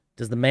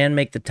Does the man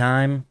make the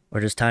time,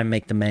 or does time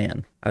make the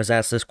man? I was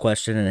asked this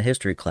question in a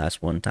history class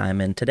one time,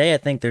 and today I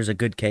think there's a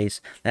good case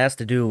that has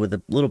to do with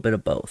a little bit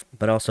of both,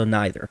 but also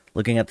neither.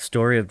 Looking at the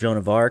story of Joan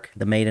of Arc,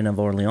 the Maiden of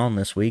Orléans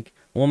this week,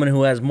 a woman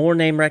who has more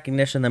name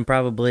recognition than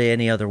probably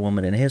any other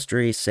woman in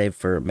history, save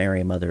for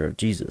Mary, mother of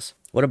Jesus.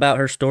 What about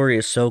her story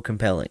is so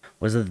compelling?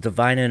 Was it the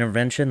divine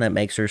intervention that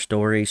makes her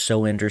story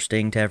so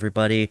interesting to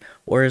everybody,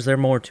 or is there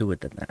more to it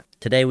than that?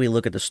 Today we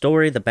look at the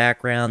story, the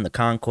background, the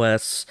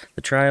conquests,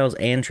 the trials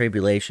and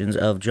tribulations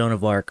of Joan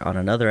of Arc on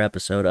another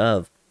episode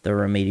of The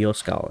Remedial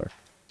Scholar.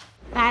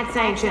 That's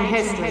ancient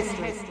history.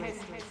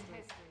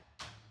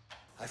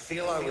 I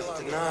feel I was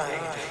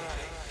denied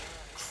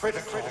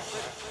critical,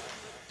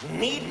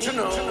 need to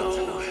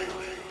know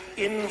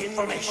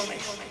information.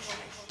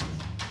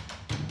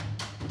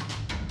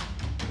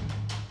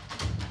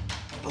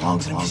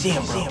 Belongs in a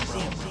museum, bro.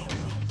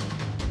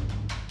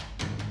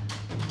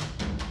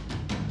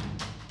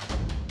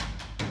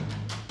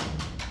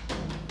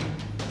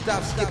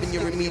 Stop skipping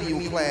your remedial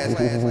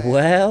class.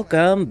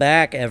 Welcome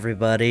back,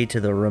 everybody,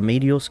 to The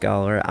Remedial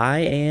Scholar. I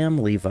am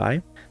Levi.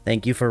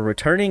 Thank you for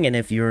returning, and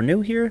if you're new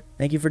here,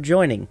 thank you for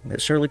joining.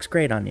 It sure looks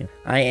great on you.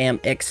 I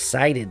am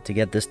excited to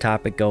get this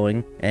topic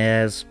going,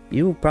 as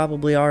you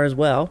probably are as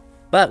well,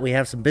 but we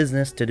have some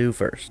business to do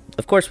first.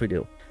 Of course we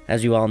do.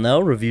 As you all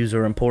know, reviews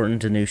are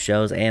important to new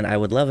shows, and I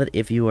would love it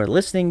if you are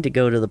listening to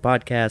go to the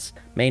podcast's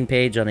main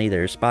page on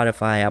either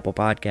Spotify, Apple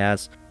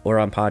Podcasts, or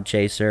on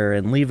Podchaser,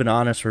 and leave an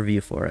honest review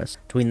for us.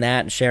 Between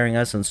that and sharing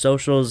us on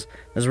socials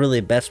is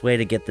really the best way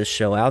to get this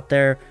show out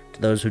there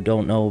to those who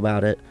don't know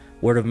about it.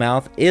 Word of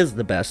mouth is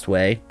the best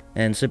way,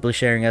 and simply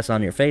sharing us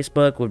on your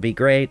Facebook would be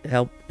great.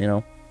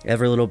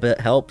 Every little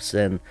bit helps,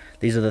 and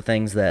these are the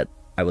things that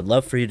I would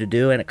love for you to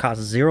do, and it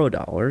costs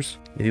 $0.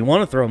 If you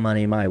want to throw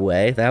money my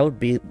way, that would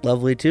be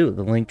lovely too.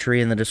 The link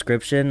tree in the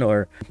description,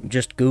 or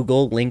just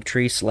Google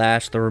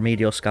linktree/The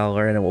Remedial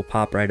Scholar, and it will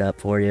pop right up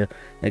for you.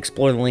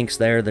 Explore the links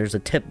there. There's a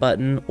tip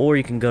button, or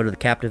you can go to the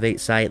Captivate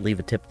site, leave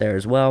a tip there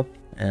as well.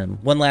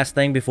 And one last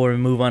thing before we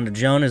move on to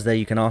Joan is that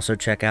you can also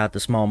check out the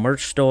small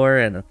merch store,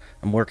 and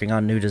I'm working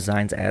on new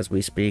designs as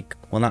we speak.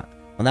 Well, not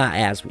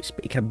as we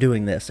speak. I'm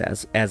doing this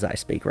as I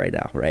speak right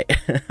now, right?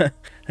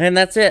 And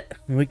that's it.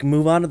 We can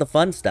move on to the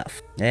fun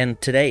stuff.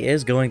 And today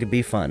is going to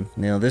be fun.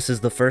 This is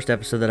the first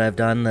episode that I've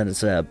done that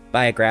is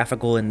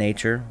biographical in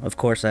nature. Of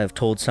course, I've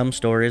told some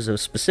stories of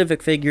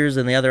specific figures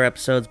in the other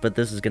episodes, but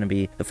this is going to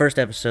be the first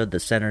episode that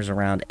centers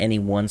around any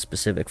one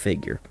specific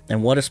figure.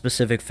 And what a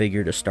specific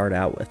figure to start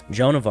out with.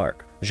 Joan of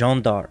Arc.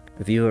 Jeanne d'Arc.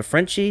 If you are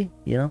Frenchy,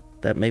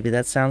 that maybe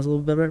that sounds a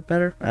little bit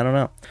better. I don't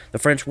know. The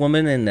French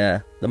woman in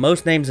the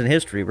most names in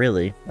history,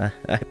 really.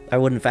 I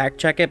wouldn't fact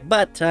check it,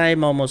 but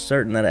I'm almost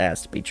certain that it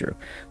has to be true.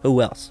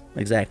 Who else?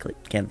 Exactly.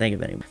 Can't think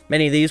of any.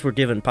 Many of these were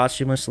given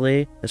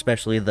posthumously,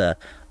 especially the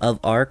of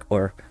Arc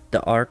or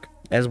the Arc.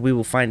 As we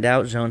will find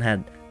out, Joan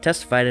had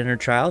testified in her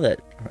trial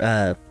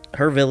that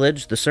her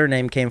village, the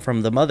surname came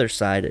from the mother's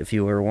side if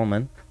you were a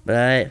woman.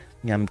 But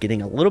I'm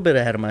getting a little bit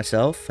ahead of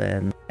myself,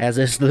 and as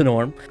is the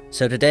norm.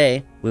 So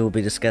today, we will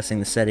be discussing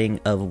the setting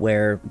of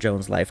where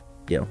Joan's life,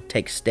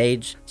 takes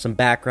stage, some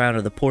background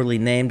of the poorly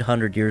named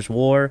 100 Years'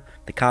 War,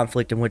 the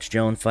conflict in which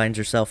Joan finds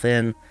herself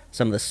in,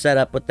 some of the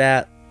setup with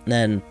that,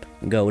 then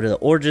go to the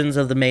origins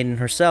of the maiden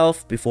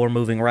herself before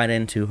moving right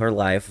into her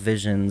life,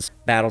 visions,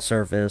 battle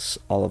service,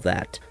 all of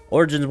that.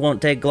 Origins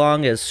won't take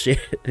long, as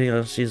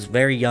she's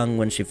very young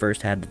when she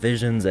first had the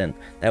visions, and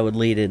that would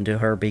lead into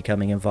her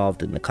becoming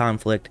involved in the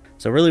conflict.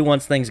 So really,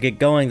 once things get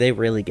going, they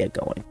really get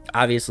going.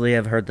 Obviously,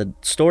 I've heard the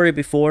story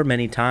before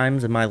many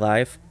times in my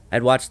life.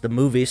 I'd watched the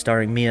movie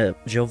starring Mia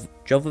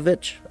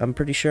Jovovich, I'm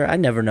pretty sure. I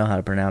never know how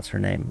to pronounce her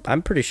name.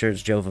 I'm pretty sure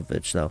it's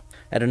Jovovich, though.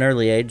 At an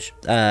early age,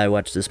 I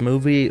watched this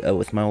movie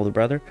with my older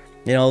brother.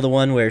 The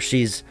one where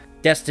she's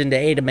destined to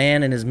aid a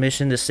man in his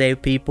mission to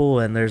save people,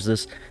 and there's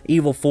this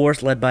evil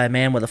force led by a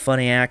man with a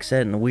funny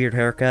accent and a weird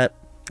haircut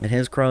and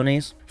his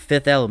cronies.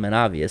 Fifth Element,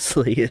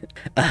 obviously.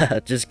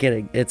 Just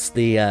kidding. It's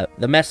the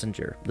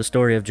Messenger, the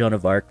story of Joan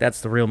of Arc.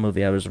 That's the real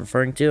movie I was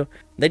referring to.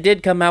 They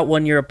did come out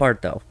 1 year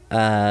apart, though,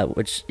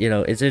 which,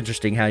 it's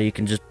interesting how you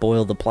can just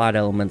boil the plot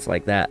elements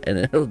like that, and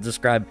it'll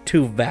describe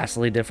two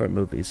vastly different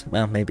movies.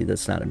 Well, maybe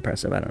that's not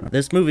impressive. I don't know.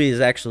 This movie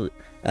is actually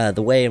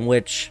the way in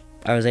which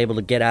I was able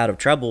to get out of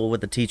trouble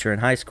with a teacher in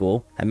high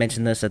school. I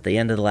mentioned this at the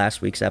end of the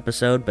last week's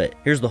episode, but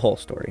here's the whole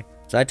story.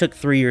 So I took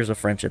 3 years of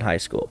French in high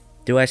school.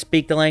 Do I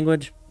speak the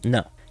language?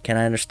 No. Can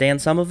I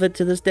understand some of it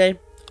to this day?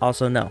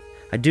 Also no.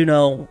 I do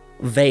know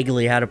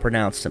vaguely how to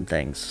pronounce some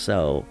things,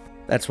 so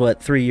that's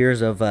what 3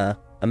 years of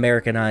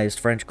Americanized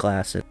French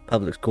class at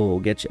public school will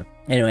get you.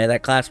 Anyway,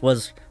 that class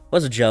was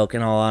a joke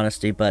in all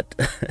honesty, but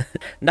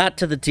not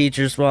to the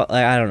teachers. Well,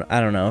 I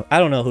don't know. I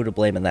don't know who to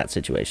blame in that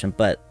situation,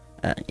 but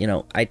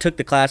I took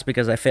the class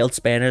because I failed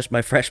Spanish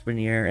my freshman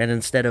year, and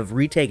instead of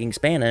retaking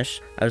Spanish,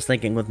 I was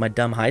thinking with my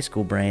dumb high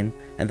school brain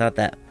and thought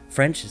that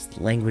French is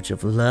the language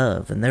of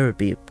love, and there would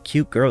be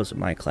cute girls in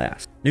my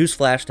class.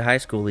 Newsflash to high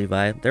school,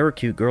 Levi, there were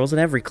cute girls in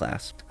every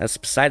class. That's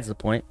besides the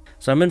point.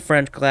 So I'm in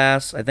French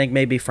class, I think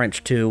maybe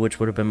French 2, which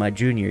would have been my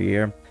junior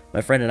year.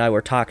 My friend and I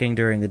were talking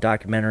during the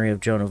documentary of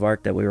Joan of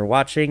Arc that we were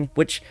watching,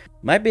 which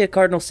might be a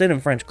cardinal sin in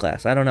French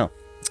class, I don't know.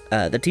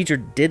 The teacher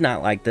did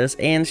not like this,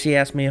 and she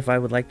asked me if I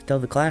would like to tell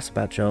the class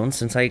about Joan,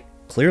 since I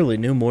clearly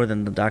knew more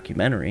than the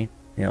documentary.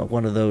 You know,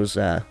 one of those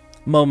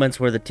moments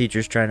where the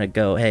teacher's trying to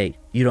go, hey,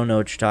 you don't know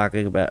what you're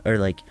talking about, or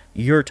like,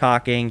 you're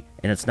talking,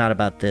 and it's not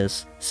about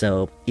this,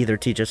 so either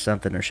teach us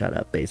something or shut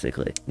up,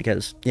 basically.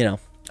 Because, you know,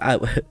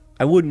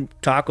 I wouldn't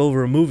talk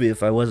over a movie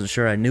if I wasn't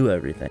sure I knew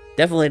everything.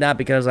 Definitely not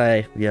because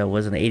I,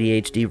 was an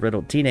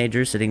ADHD-riddled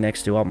teenager sitting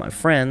next to all my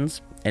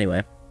friends.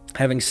 Anyway,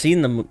 having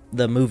seen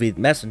the movie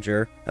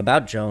Messenger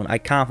about Joan, I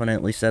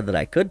confidently said that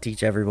I could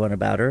teach everyone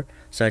about her,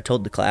 so I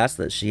told the class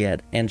that she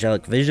had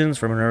angelic visions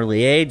from an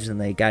early age,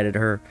 and they guided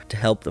her to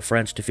help the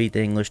French defeat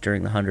the English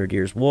during the 100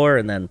 Years' War,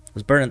 and then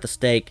was burned at the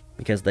stake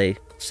because they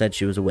said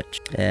she was a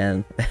witch.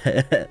 And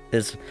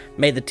this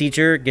made the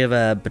teacher give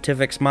a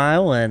beatific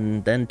smile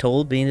and then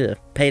told me to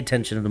pay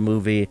attention to the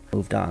movie,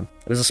 moved on.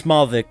 It was a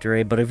small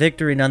victory, but a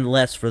victory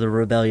nonetheless for the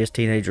rebellious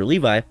teenager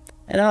Levi,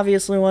 and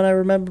obviously one I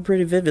remember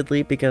pretty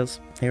vividly because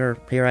here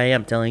I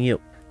am telling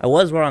you. I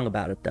was wrong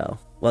about it though.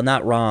 Well,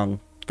 not wrong.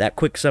 That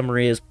quick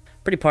summary is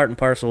pretty part and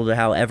parcel to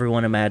how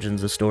everyone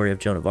imagines the story of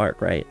Joan of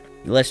Arc, right?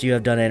 Unless you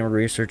have done any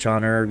research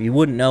on her, you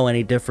wouldn't know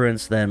any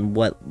difference than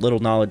what little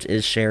knowledge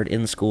is shared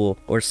in school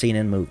or seen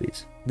in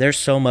movies. There's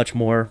so much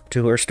more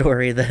to her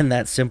story than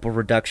that simple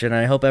reduction,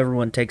 and I hope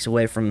everyone takes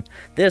away from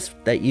this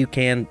that you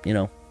can,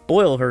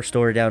 boil her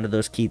story down to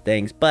those key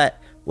things, but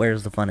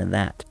where's the fun in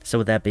that? So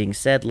with that being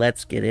said,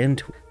 let's get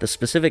into it. The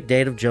specific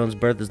date of Joan's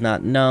birth is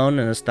not known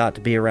and is thought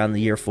to be around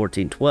the year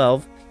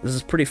 1412. This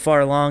is pretty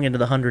far along into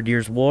the 100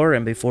 Years' War,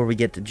 and before we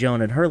get to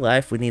Joan and her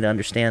life, we need to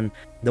understand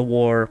the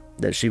war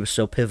that she was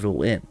so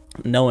pivotal in.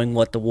 Knowing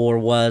what the war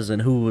was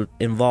and who was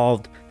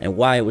involved and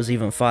why it was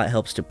even fought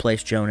helps to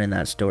place Joan in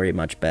that story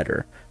much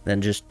better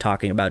than just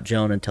talking about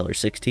Joan until her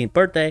 16th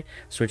birthday,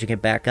 switching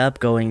it back up,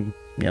 going,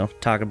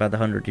 talking about the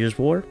 100 Years'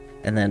 War,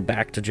 and then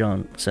back to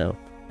Joan. So,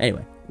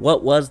 anyway,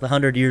 what was the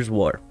 100 Years'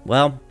 War?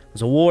 Well, it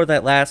was a war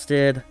that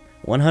lasted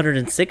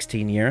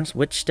 116 years,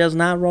 which does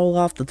not roll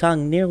off the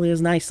tongue nearly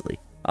as nicely.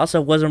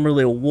 Also, it wasn't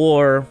really a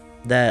war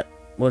that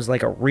was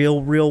like a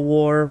real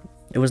war.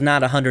 It was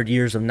not 100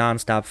 years of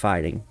non-stop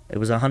fighting. It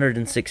was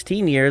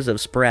 116 years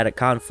of sporadic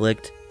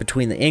conflict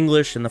between the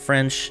English and the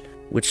French,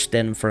 which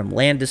stemmed from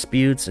land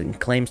disputes and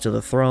claims to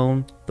the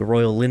throne. The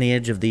royal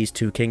lineage of these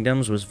two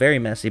kingdoms was very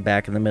messy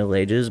back in the Middle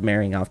Ages,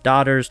 marrying off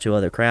daughters to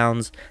other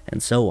crowns,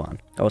 and so on.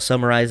 I will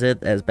summarize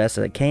it as best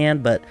as I can,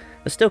 but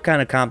it's still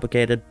kind of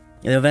complicated.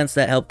 The events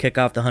that helped kick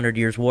off the 100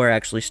 Years' War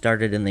actually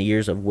started in the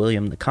years of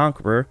William the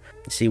Conqueror.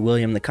 You see,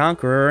 William the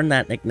Conqueror earned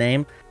that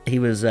nickname. He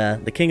was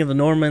the king of the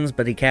Normans,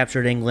 but he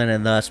captured England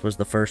and thus was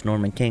the first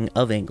Norman king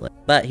of England.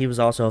 But he was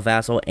also a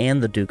vassal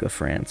and the Duke of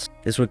France.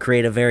 This would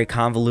create a very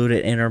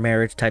convoluted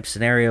intermarriage type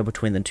scenario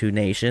between the two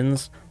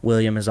nations.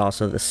 William is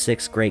also the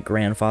sixth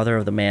great-grandfather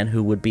of the man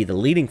who would be the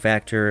leading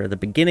factor at the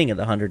beginning of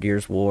the 100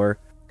 Years' War.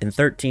 In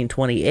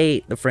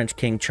 1328, the French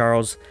King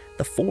Charles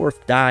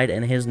IV died,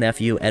 and his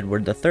nephew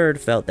Edward III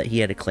felt that he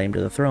had a claim to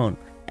the throne.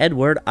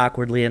 Edward,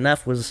 awkwardly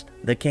enough, was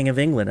the King of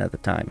England at the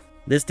time.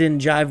 This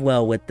didn't jive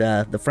well with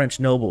the French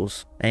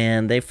nobles,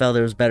 and they felt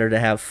it was better to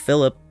have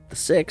Philip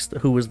VI,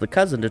 who was the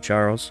cousin to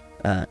Charles,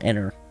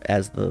 enter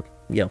as the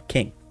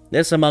king.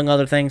 This, among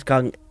other things,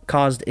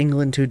 caused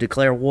England to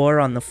declare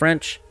war on the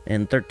French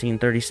in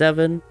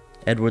 1337.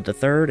 Edward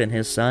III and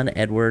his son,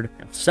 Edward,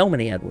 so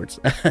many Edwards,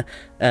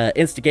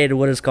 instigated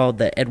what is called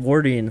the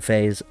Edwardian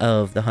phase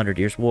of the 100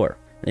 Years' War.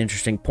 An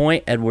interesting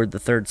point, Edward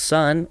III's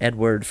son,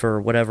 Edward, for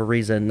whatever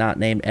reason not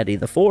named Eddie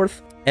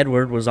IV,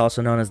 Edward was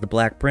also known as the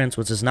Black Prince,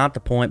 which is not the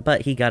point,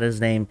 but he got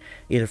his name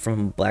either from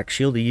the black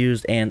shield he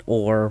used and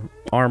or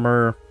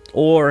armor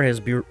or his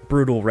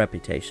brutal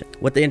reputation.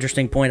 What the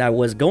interesting point I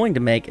was going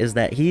to make is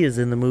that he is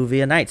in the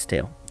movie A Knight's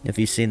Tale. If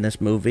you've seen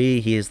this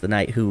movie, he is the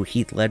knight who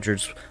Heath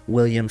Ledger's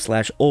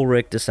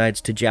William/Ulrich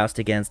decides to joust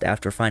against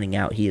after finding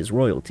out he is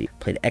royalty.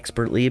 Played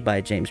expertly by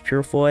James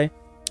Purefoy.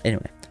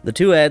 Anyway, the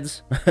two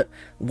Eds,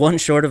 one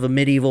short of a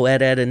medieval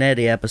Ed, Ed, and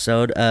Eddie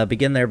episode,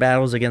 begin their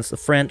battles against the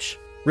French.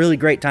 Really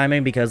great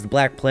timing because the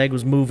Black Plague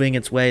was moving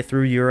its way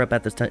through Europe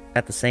at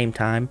the same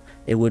time.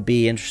 It would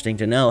be interesting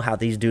to know how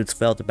these dudes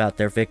felt about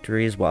their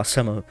victories while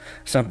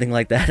something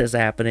like that is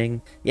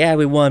happening. Yeah,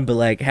 we won, but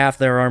like half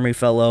their army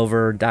fell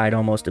over, died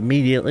almost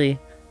immediately.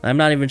 I'm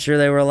not even sure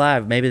they were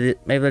alive. Maybe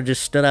they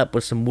just stood up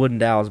with some wooden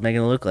dowels,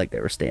 making it look like they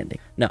were standing.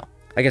 No.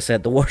 Like I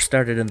said, the war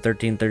started in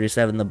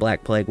 1337. The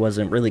Black Plague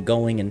wasn't really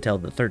going until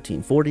the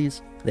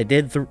 1340s. They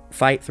did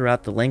fight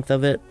throughout the length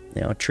of it.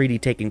 A treaty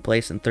taking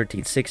place in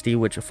 1360,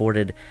 which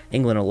afforded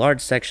England a large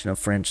section of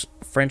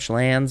French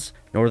lands,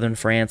 northern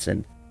France,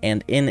 and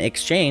in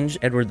exchange,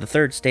 Edward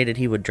III stated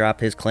he would drop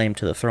his claim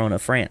to the throne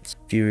of France.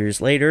 A few years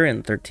later, in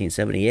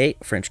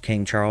 1378, French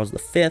King Charles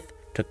V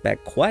took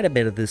back quite a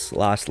bit of this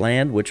lost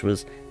land, which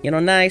was,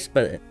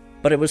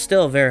 but it was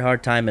still a very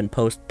hard time in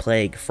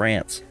post-plague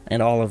France,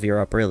 and all of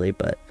Europe really,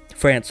 but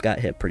France got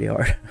hit pretty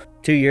hard.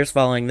 2 years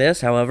following this,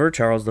 however,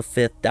 Charles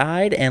V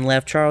died and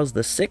left Charles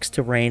VI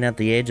to reign at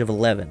the age of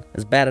 11.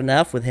 It's bad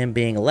enough with him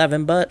being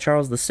 11, but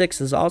Charles VI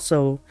is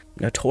also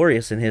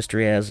notorious in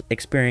history as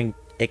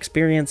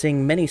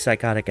experiencing many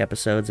psychotic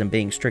episodes and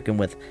being stricken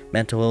with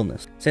mental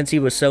illness. Since he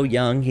was so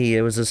young,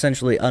 he was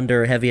essentially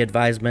under heavy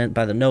advisement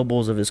by the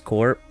nobles of his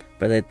court,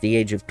 but at the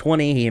age of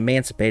 20, he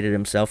emancipated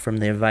himself from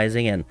the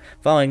advising, and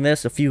following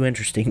this, a few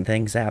interesting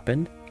things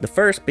happened. The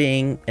first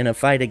being in a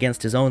fight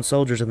against his own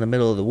soldiers in the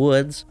middle of the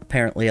woods.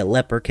 Apparently a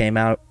leper came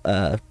out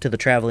to the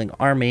traveling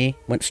army,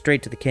 went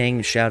straight to the king,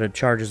 and shouted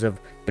charges of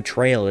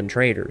betrayal and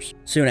traitors.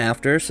 Soon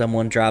after,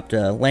 someone dropped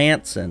a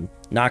lance and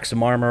knocked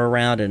some armor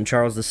around, and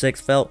Charles VI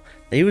felt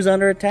that he was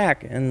under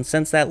attack, and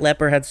since that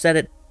leper had said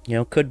it,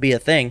 could be a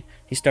thing,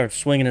 he started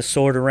swinging his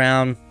sword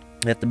around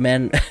at the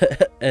men,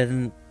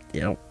 and,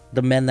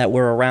 the men that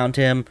were around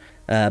him,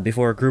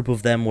 before a group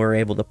of them were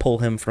able to pull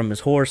him from his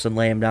horse and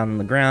lay him down on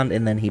the ground,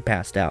 and then he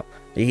passed out.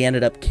 He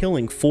ended up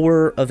killing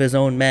 4 of his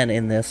own men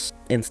in this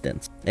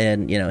instance,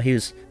 and, he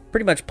was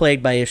pretty much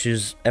plagued by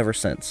issues ever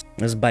since.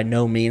 This is by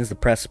no means the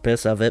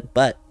precipice of it,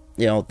 but,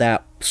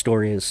 that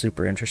story is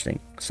super interesting.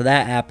 So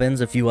that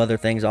happens. A few other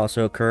things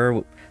also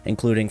occur,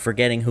 including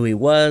forgetting who he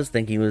was,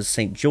 thinking he was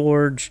St.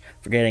 George,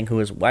 forgetting who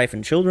his wife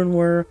and children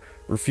were,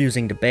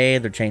 refusing to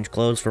bathe or change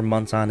clothes for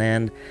months on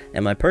end,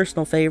 and my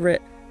personal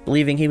favorite,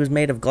 believing he was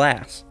made of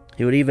glass.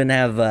 He would even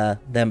have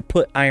them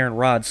put iron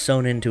rods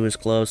sewn into his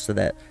clothes so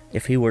that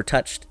if he were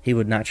touched, he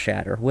would not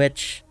shatter,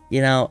 which,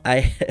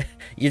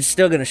 you're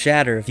still going to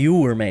shatter if you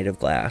were made of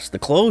glass. The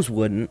clothes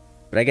wouldn't,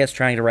 but I guess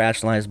trying to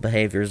rationalize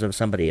behaviors of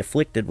somebody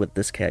afflicted with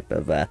this type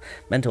of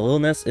mental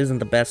illness isn't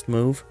the best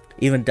move.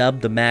 Even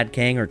dubbed the Mad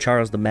King or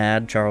Charles the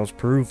Mad, Charles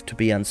proved to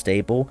be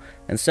unstable,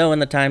 and so in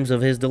the times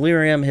of his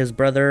delirium, his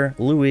brother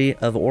Louis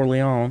of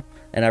Orléans,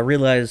 and I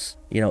realize,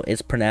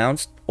 it's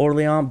pronounced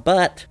Orléans,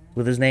 but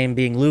with his name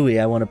being Louis,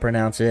 I want to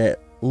pronounce it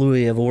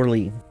Louis of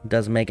Orly.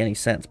 Doesn't make any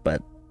sense,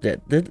 but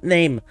the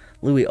name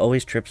Louis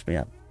always trips me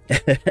up.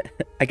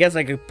 I guess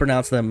I could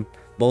pronounce them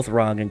both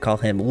wrong and call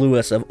him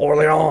Louis of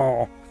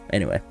Orléans.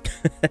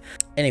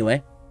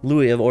 Anyway,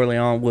 Louis of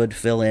Orléans would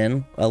fill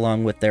in,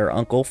 along with their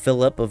uncle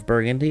Philip of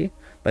Burgundy.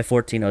 By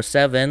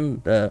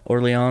 1407, the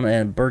Orléans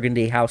and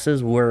Burgundy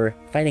houses were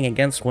fighting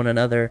against one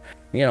another,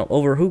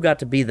 over who got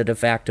to be the de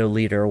facto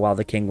leader while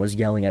the king was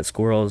yelling at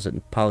squirrels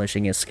and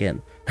polishing his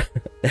skin.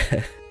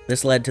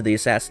 This led to the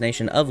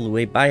assassination of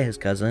Louis by his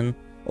cousin,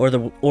 or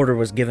the order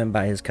was given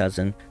by his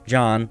cousin,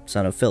 John,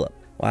 son of Philip.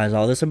 Why is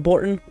all this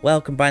important? Well,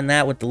 combine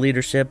that with the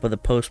leadership of the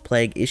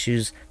post-plague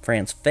issues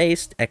France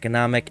faced,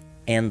 economic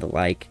and the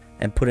like,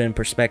 and put it in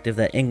perspective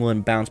that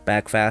England bounced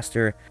back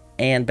faster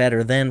and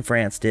better than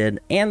France did,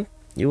 and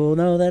you will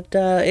know that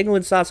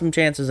England saw some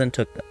chances and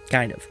took them,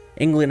 kind of.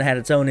 England had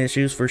its own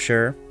issues for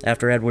sure.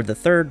 After Edward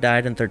III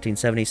died in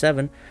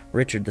 1377,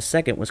 Richard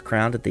II was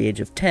crowned at the age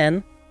of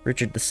 10.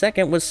 Richard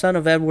II was son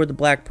of Edward the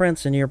Black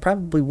Prince, and you're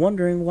probably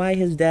wondering why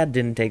his dad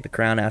didn't take the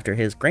crown after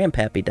his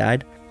grandpappy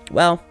died.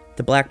 Well,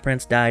 the Black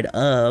Prince died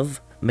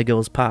of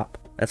McGill's pop.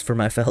 That's for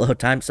my fellow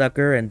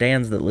timesucker and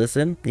Dans that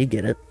listen. You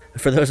get it.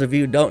 For those of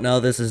you who don't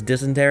know, this is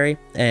dysentery,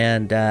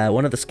 and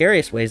one of the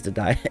scariest ways to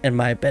die, in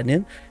my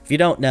opinion. If you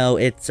don't know,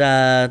 it's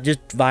just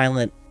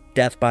violent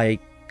death by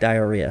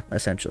diarrhea,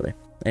 essentially.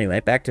 Anyway,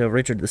 back to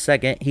Richard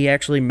II. He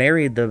actually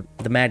married the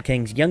Mad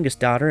King's youngest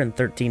daughter in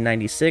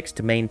 1396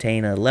 to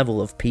maintain a level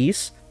of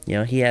peace.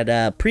 He had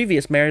a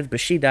previous marriage,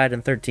 but she died in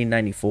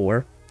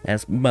 1394,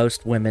 as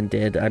most women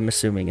did, I'm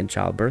assuming, in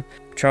childbirth.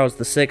 Charles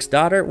VI's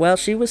daughter, well,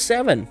 she was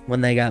 7 when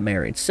they got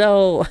married,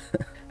 so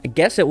I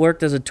guess it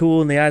worked as a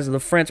tool in the eyes of the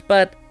French,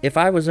 but if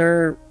I was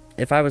her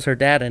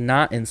dad and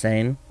not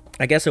insane,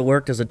 I guess it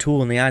worked as a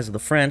tool in the eyes of the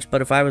French,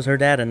 but if I was her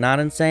dad and not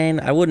insane,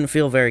 I wouldn't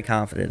feel very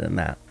confident in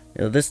that.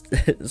 This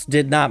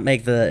did not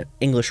make the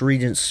English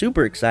regent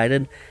super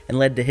excited and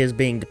led to his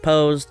being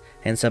deposed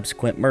and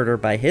subsequent murder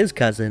by his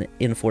cousin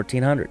in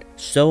 1400.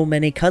 So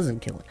many cousin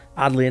killing.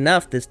 Oddly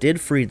enough, this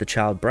did free the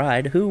child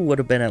bride, who would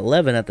have been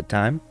 11 at the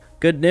time.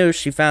 Good news,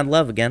 she found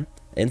love again.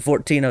 In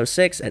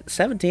 1406, at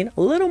 17,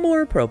 a little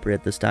more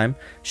appropriate this time,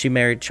 she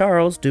married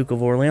Charles, Duke of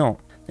Orléans.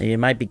 Now, you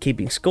might be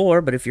keeping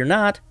score, but if you're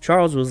not,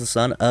 Charles was the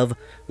son of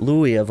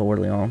Louis of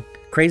Orléans,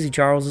 Crazy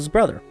Charles's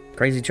brother.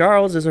 Crazy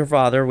Charles is her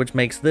father, which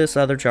makes this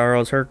other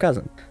Charles her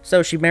cousin.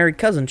 So she married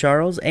cousin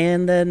Charles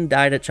and then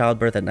died at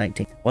childbirth at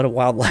 19. What a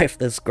wild life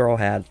this girl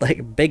had.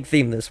 Like, big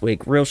theme this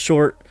week. Real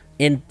short,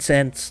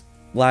 intense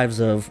lives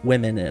of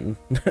women in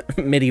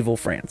medieval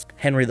France.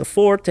 Henry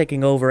IV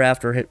taking over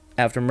after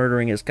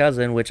murdering his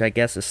cousin, which I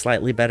guess is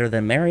slightly better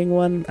than marrying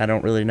one, I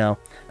don't really know,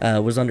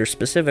 was under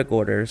specific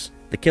orders.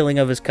 The killing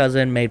of his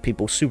cousin made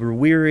people super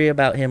weary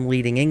about him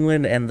leading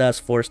England and thus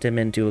forced him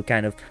into a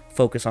kind of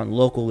focus on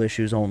local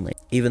issues only.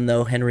 Even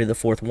though Henry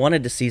IV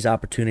wanted to seize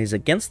opportunities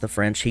against the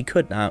French, he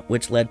could not,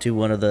 which led to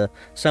one of the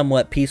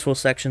somewhat peaceful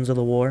sections of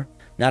the war.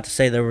 Not to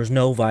say there was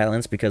no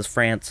violence, because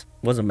France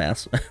was a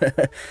mess.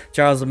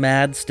 Charles the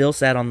Mad still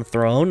sat on the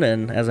throne,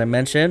 and as I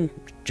mentioned,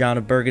 John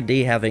of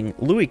Burgundy, having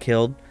Louis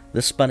killed,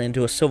 This spun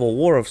into a civil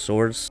war of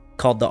sorts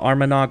called the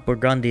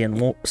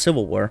Armagnac-Burgundian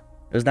Civil War.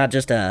 It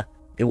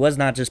was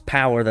not just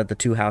power that the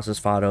two houses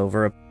fought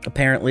over.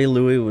 Apparently,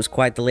 Louis was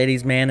quite the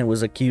ladies' man and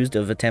was accused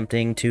of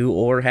attempting to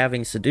or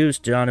having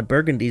seduced John of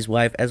Burgundy's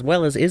wife, as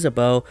well as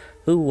Isabeau,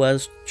 who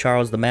was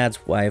Charles the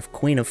Mad's wife,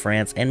 Queen of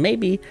France, and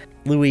maybe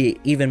Louis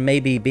even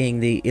maybe being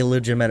the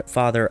illegitimate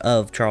father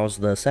of Charles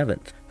VII,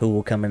 who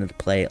will come into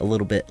play a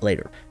little bit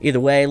later. Either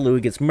way,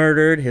 Louis gets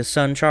murdered. His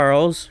son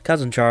Charles,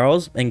 cousin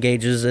Charles,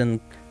 engages in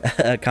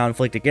a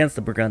conflict against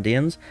the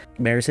Burgundians,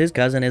 marries his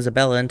cousin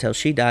Isabella until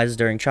she dies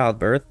during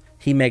childbirth.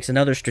 He makes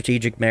another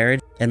strategic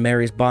marriage and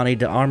marries Bonnie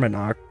de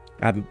Armagnac.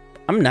 I'm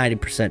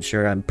 90%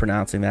 sure I'm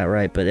pronouncing that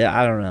right, but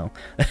I don't know.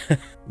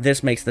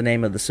 This makes the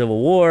name of the Civil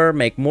War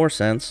make more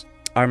sense.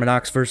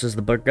 Armagnacs versus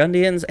the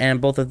Burgundians,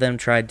 and both of them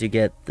tried to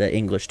get the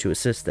English to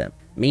assist them.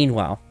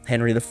 Meanwhile,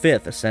 Henry V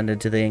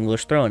ascended to the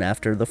English throne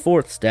after the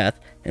fourth's death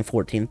in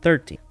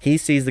 1413. He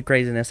sees the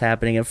craziness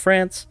happening in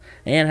France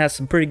and has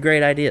some pretty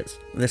great ideas.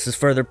 This is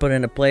further put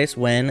into place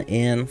when,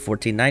 in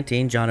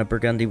 1419, John of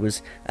Burgundy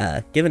was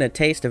given a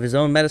taste of his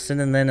own medicine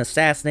and then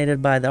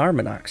assassinated by the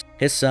Armagnacs.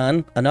 His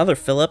son, another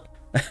Philip,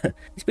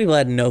 these people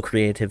had no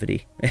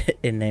creativity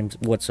in names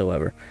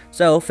whatsoever.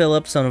 So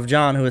Philip, son of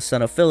John, who is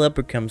son of Philip,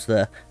 becomes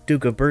the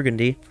Duke of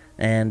Burgundy,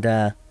 and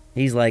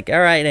he's like,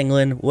 all right,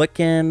 England, what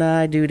can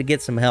I do to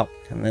get some help?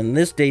 And then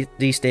this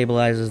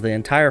destabilizes the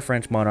entire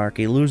French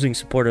monarchy. Losing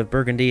support of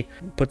Burgundy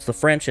puts the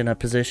French in a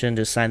position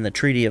to sign the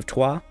Treaty of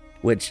Troyes,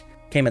 which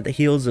came at the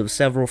heels of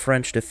several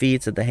French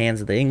defeats at the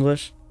hands of the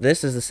English.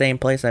 This is the same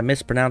place I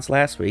mispronounced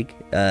last week.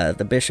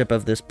 The bishop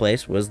of this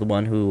place was the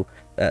one who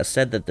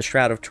said that the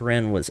Shroud of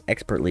Turin was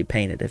expertly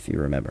painted, if you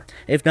remember.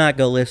 If not,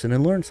 go listen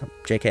and learn some.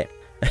 JK.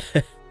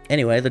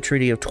 Anyway, the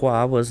Treaty of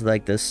Troyes was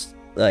like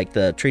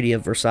the Treaty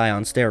of Versailles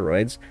on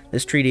steroids.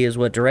 This treaty is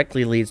what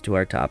directly leads to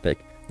our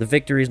topic. The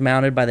victories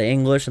mounted by the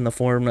English in the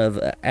form of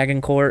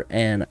Agincourt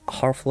and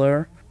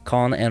Harfleur,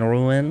 Caen and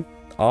Rouen,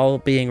 all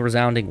being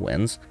resounding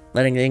wins,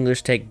 letting the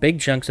English take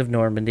big chunks of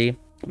Normandy.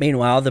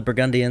 Meanwhile, the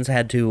Burgundians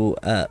had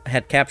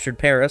captured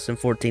Paris in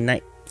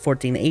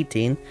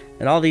 1418,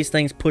 and all these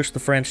things pushed the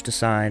French to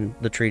sign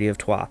the Treaty of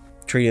Troyes.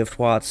 Treaty of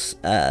Troyes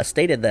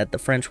stated that the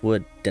French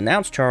would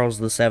denounce Charles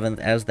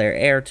VII as the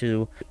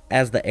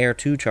heir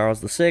to Charles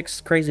VI,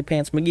 Crazy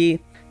Pants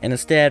McGee, and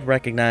instead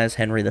recognize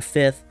Henry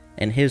V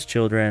and his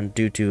children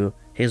due to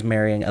his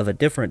marrying of a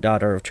different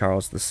daughter of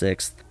Charles VI,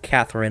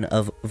 Catherine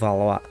of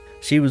Valois.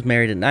 She was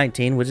married at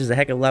 19, which is a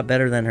heck of a lot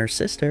better than her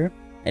sister.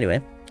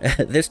 Anyway,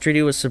 this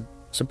treaty was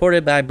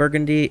supported by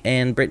Burgundy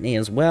and Brittany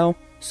as well.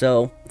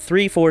 So,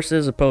 three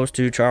forces opposed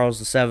to Charles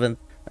VII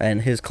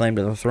and his claim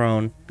to the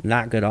throne.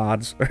 Not good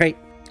odds, right?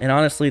 And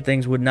honestly,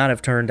 things would not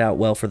have turned out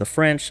well for the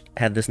French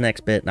had this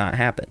next bit not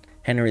happened.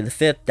 Henry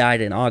V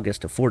died in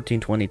August of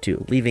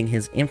 1422, leaving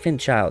his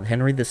infant child,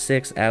 Henry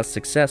VI, as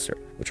successor,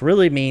 which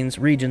really means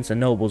regents and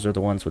nobles are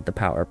the ones with the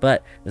power,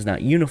 but is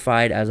not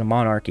unified as a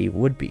monarchy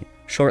would be.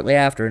 Shortly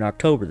after, in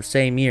October the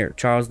same year,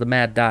 Charles the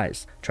Mad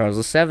dies.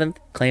 Charles VII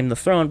claimed the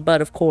throne,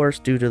 but of course,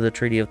 due to the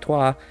Treaty of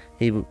Troyes,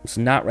 he was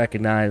not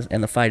recognized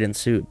and the fight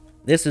ensued.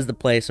 This is the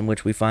place in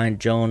which we find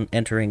Joan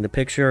entering the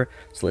picture,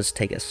 so let's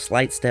take a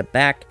slight step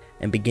back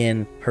and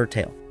begin her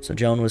tale. So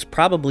Joan was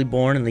probably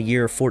born in the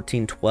year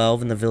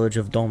 1412 in the village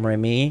of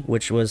Domremy,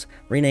 which was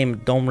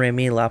renamed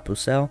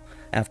Domremy-la-Pucelle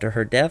after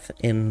her death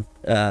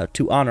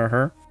to honor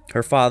her.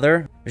 Her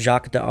father,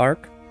 Jacques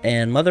d'Arc,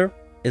 and mother,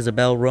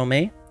 Isabelle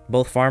Romay,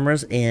 both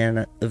farmers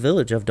in the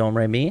village of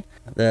Domremy.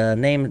 The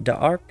name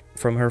d'Arc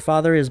from her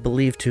father is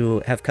believed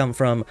to have come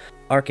from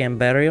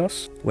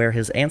Arcamberios, where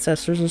his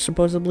ancestors are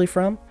supposedly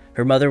from.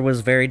 Her mother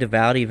was very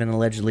devout, even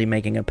allegedly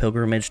making a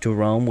pilgrimage to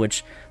Rome,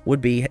 which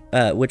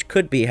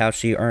could be how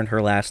she earned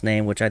her last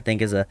name, which I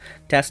think is a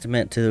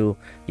testament to,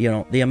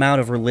 the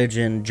amount of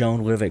religion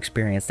Joan would have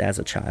experienced as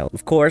a child.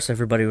 Of course,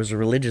 everybody was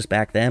religious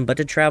back then, but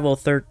to travel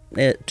in the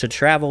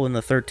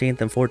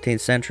 13th and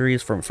 14th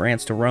centuries from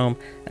France to Rome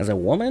as a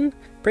woman,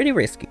 pretty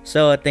risky.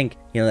 So I think,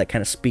 that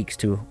kind of speaks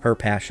to her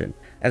passion.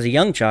 As a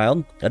young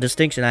child, a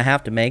distinction I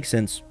have to make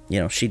since,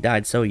 she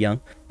died so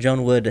young,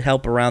 Joan would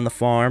help around the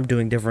farm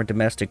doing different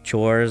domestic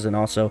chores and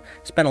also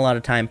spent a lot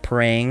of time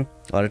praying,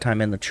 a lot of time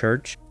in the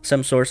church.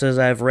 Some sources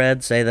I've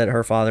read say that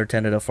her father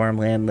tended a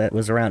farmland that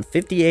was around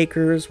 50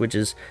 acres, which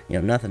is,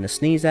 nothing to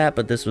sneeze at,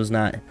 but this was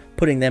not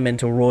putting them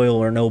into royal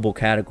or noble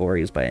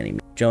categories by any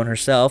means. Joan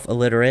herself,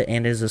 illiterate,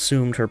 and is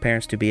assumed her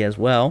parents to be as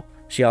well.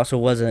 She also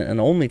wasn't an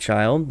only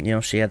child.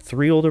 She had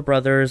 3 older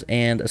brothers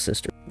and a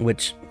sister,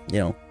 which,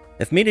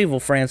 if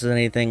medieval France is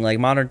anything like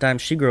modern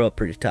times, she grew up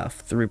pretty tough.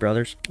 3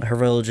 brothers. Her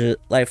village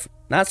life,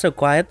 not so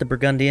quiet. The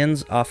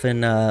Burgundians,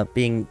 often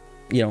being,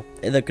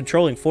 the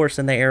controlling force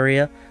in the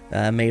area,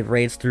 made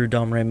raids through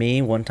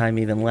Domremy, one time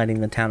even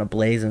lighting the town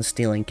ablaze and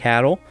stealing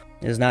cattle.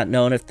 It is not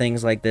known if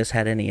things like this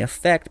had any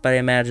effect, but I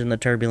imagine the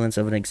turbulence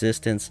of an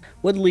existence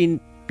would lead,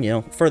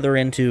 further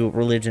into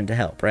religion to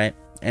help, right?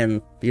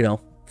 And,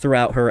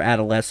 throughout her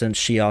adolescence,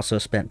 she also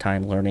spent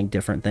time learning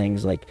different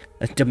things like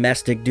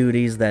domestic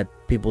duties that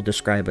people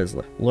describe as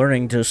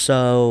learning to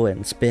sew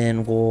and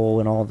spin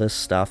wool and all this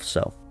stuff.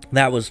 So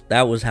That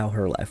was how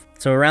her life.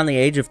 So around the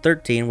age of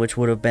 13, which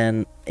would have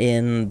been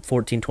in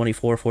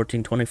 1424,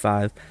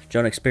 1425,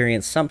 Joan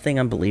experienced something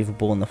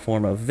unbelievable in the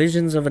form of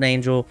visions of an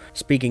angel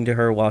speaking to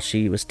her while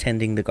she was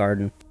tending the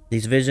garden.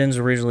 These visions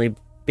originally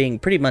being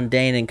pretty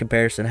mundane in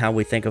comparison to how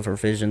we think of her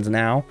visions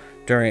now.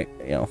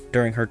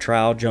 During her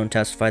trial, Joan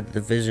testified that the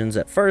visions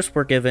at first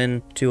were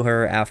given to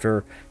her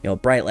after,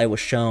 bright light was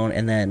shown,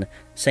 and then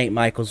St.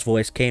 Michael's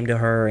voice came to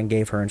her and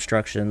gave her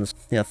instructions,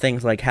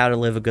 things like how to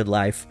live a good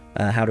life,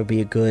 how to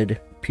be a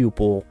good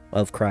pupil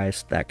of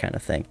Christ, that kind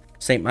of thing.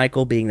 St.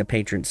 Michael, being the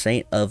patron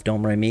saint of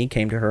Domremy,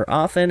 came to her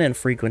often and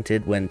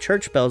frequented when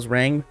church bells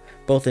rang,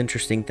 both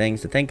interesting things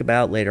to think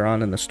about later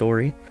on in the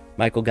story.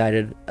 Michael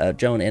guided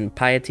Joan in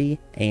piety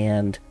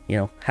and,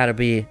 how to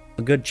be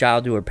a good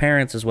child to her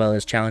parents, as well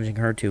as challenging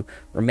her to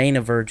remain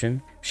a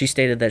virgin. She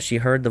stated that she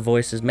heard the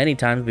voices many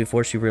times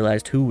before she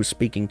realized who was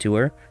speaking to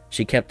her.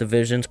 She kept the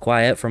visions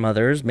quiet from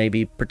others,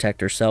 maybe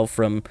protect herself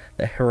from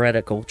the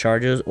heretical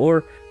charges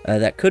or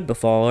that could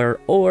befall her,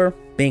 or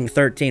being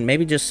 13,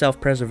 maybe just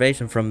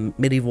self-preservation from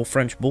medieval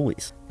French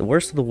bullies. The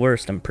worst of the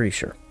worst, I'm pretty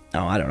sure.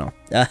 Oh, I don't know.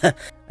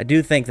 I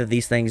do think that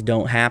these things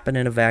don't happen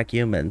in a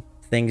vacuum, and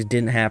things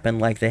didn't happen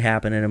like they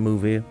happen in a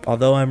movie.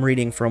 Although I'm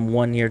reading from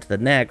one year to the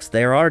next,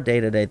 there are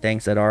day-to-day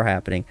things that are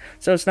happening.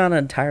 So it's not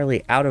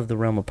entirely out of the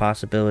realm of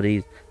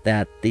possibilities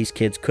that these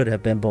kids could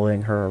have been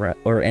bullying her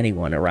or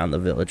anyone around the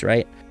village,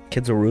 right?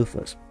 Kids are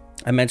ruthless.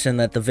 I mentioned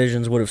that the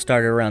visions would have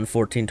started around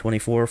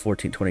 1424,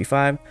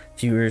 1425, a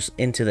few years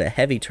into the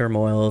heavy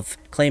turmoil of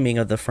claiming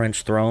of the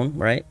French throne,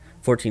 right?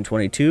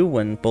 1422,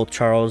 when both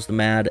Charles the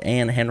Mad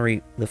and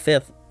Henry V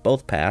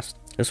both passed.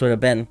 This would have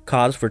been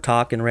cause for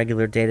talk in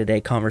regular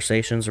day-to-day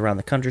conversations around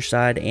the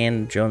countryside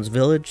and Joan's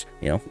village.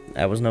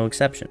 That was no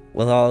exception.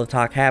 With all the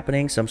talk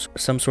happening,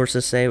 some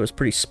sources say it was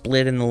pretty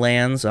split in the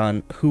lands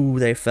on who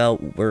they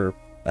felt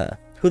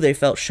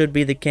should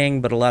be the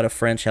king, but a lot of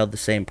French held the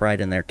same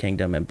pride in their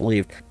kingdom and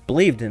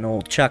believed in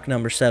old Chuck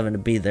number 7 to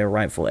be their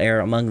rightful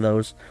heir. Among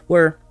those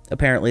were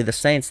apparently the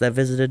saints that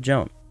visited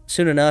Joan.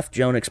 Soon enough,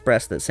 Joan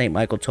expressed that St.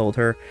 Michael told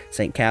her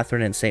St.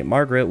 Catherine and St.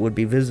 Margaret would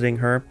be visiting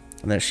her,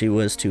 and that she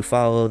was to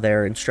follow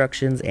their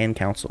instructions and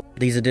counsel.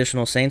 These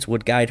additional saints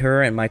would guide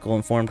her, and Michael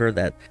informed her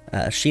that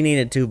she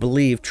needed to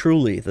believe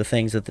truly the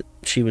things that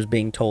she was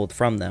being told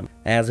from them,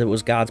 as it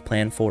was God's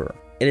plan for her.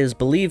 It is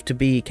believed to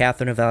be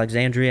Catherine of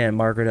Alexandria and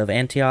Margaret of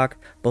Antioch,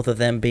 both of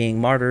them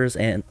being martyrs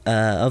and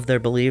of their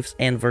beliefs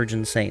and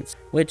virgin saints,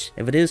 which,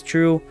 if it is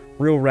true,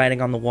 real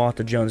writing on the wall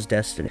to Joan's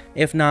destiny.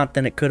 If not,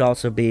 then it could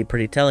also be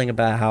pretty telling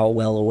about how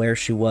well aware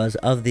she was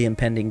of the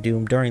impending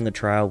doom during the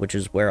trial, which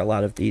is where a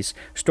lot of these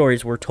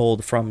stories were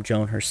told from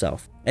Joan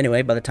herself.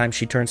 Anyway, by the time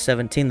she turned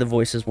 17, the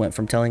voices went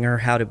from telling her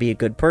how to be a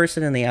good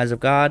person in the eyes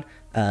of God,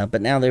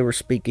 but now they were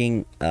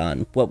speaking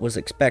on what was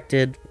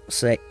expected.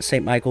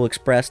 St. Michael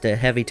expressed a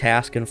heavy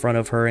task in front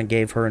of her and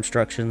gave her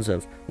instructions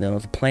of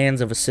the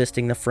plans of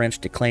assisting the French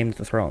to claim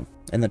the throne.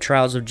 In the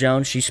trials of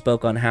Joan, she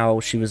spoke on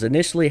how she was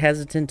initially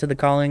hesitant to the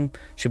calling.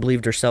 She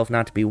believed herself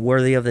not to be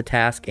worthy of the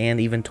task, and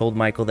even told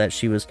Michael that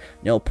she was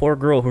a poor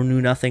girl who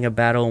knew nothing of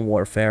battle and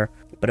warfare.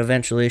 But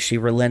eventually she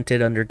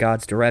relented under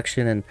God's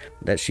direction, and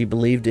that she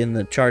believed in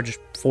the charge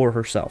for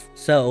herself.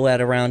 So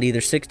at around either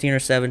 16 or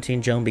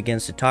 17, Joan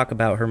begins to talk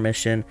about her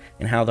mission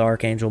and how the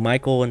Archangel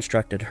Michael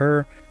instructed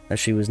her that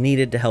she was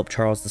needed to help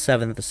Charles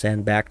VII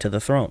ascend back to the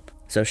throne.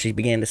 So she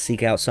began to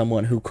seek out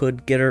someone who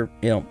could get her,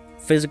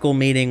 physical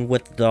meeting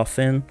with the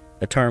Dauphin,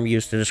 a term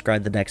used to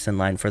describe the next in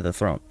line for the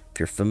throne. If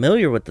you're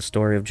familiar with the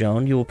story of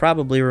Joan, you will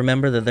probably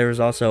remember that there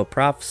was also a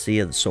prophecy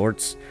of the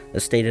sorts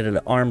that stated an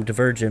armed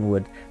virgin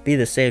would be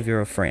the savior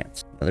of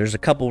France. Now, there's a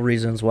couple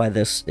reasons why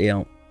this,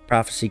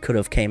 prophecy could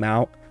have came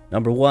out.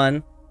 Number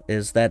one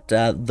is that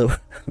the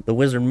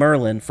wizard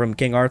Merlin from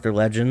King Arthur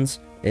Legends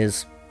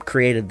is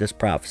created this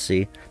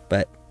prophecy,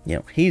 but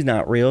he's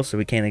not real, so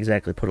we can't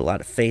exactly put a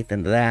lot of faith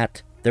into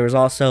that. There's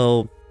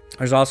also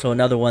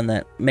another one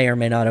that may or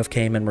may not have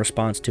came in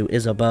response to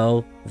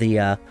Isabeau,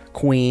 the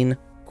queen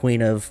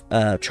of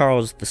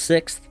Charles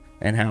VI,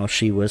 and how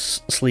she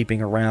was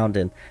sleeping around,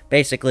 and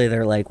basically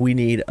they're like, we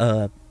need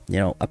a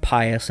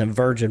pious and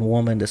virgin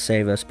woman to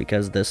save us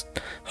because this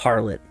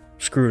harlot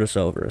screwed us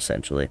over,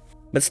 essentially.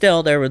 But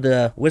still, there were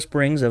the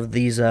whisperings of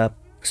these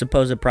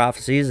supposed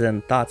prophecies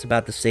and thoughts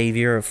about the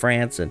savior of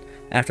France, and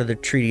after the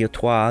Treaty of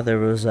Troyes, there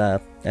was, I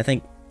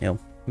think,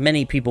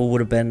 many people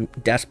would have been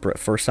desperate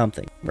for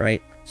something,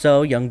 right?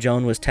 So young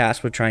Joan was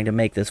tasked with trying to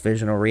make this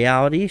vision a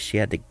reality. She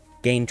had to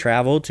gain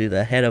travel to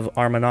the head of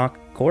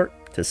Armagnac court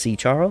to see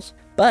Charles,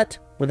 but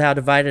with how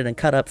divided and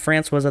cut up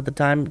France was at the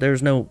time, there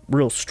was no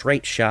real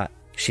straight shot.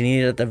 She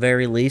needed at the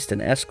very least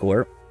an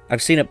escort.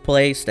 I've seen it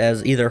placed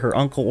as either her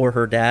uncle or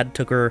her dad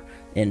took her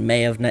in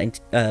May of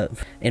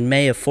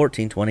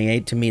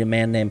 1428 to meet a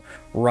man named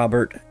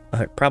Robert,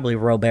 probably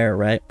Robert,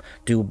 right?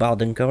 Du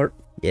Baldencourt.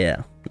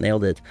 Yeah,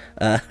 nailed it.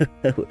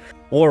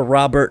 Or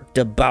Robert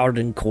de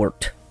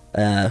Baldencourt,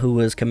 who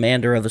was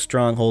commander of a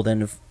stronghold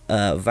in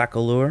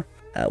Vaucouleurs,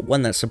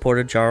 one that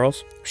supported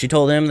Charles. She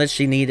told him that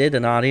she needed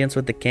an audience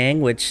with the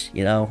king, which,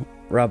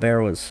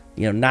 Robert was,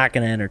 not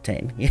going to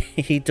entertain.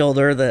 He told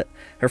her that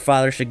her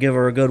father should give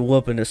her a good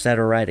whooping to set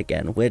her right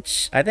again,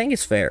 which I think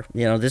is fair.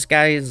 This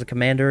guy is the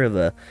commander of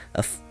a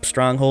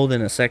stronghold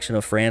in a section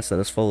of France that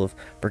is full of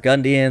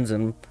Burgundians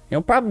and,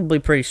 probably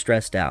pretty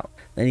stressed out.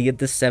 Then you get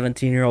this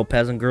 17-year-old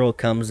peasant girl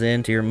comes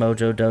into your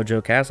Mojo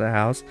Dojo Casa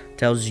house,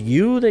 tells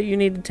you that you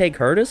need to take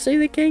her to see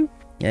the king?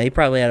 Yeah, he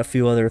probably had a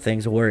few other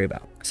things to worry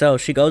about. So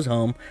she goes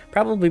home,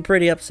 probably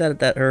pretty upset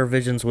that her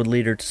visions would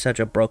lead her to such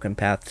a broken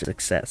path to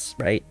success,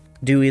 right?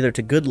 Due either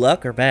to good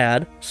luck or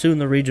bad, soon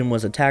the region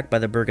was attacked by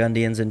the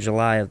Burgundians in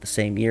July of the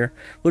same year,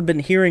 who had been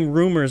hearing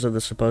rumors of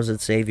the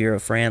supposed savior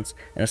of France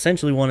and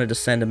essentially wanted to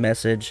send a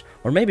message,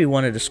 or maybe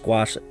wanted to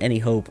squash any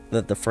hope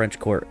that the French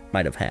court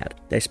might have had.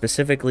 They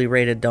specifically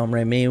raided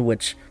Domremy,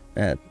 which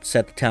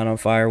set the town on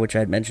fire, which I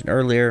had mentioned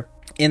earlier.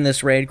 In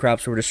this raid,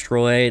 crops were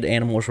destroyed,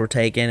 animals were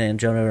taken, and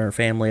Joan and her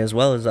family, as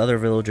well as other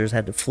villagers,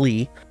 had to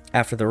flee.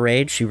 After the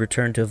raid, she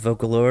returned to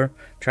Vaucouleurs,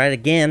 tried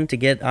again to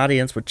get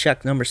audience with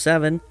Chuck number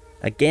 7.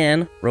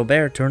 Again,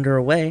 Robert turned her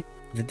away.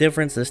 The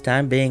difference this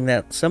time being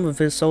that some of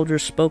his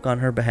soldiers spoke on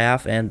her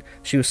behalf, and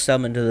she was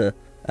summoned to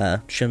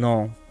the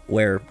Chinon,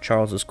 where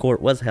Charles's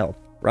court was held.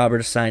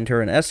 Robert assigned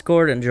her an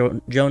escort,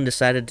 and Joan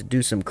decided to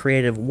do some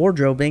creative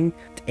wardrobing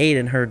to aid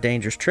in her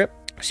dangerous trip.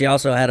 She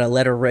also had a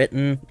letter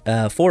written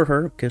for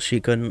her, because she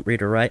couldn't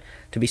read or write,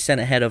 to be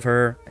sent ahead of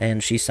her,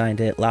 and she signed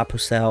it La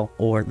Pucelle,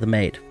 or the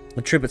Maid.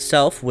 The trip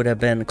itself would have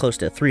been close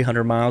to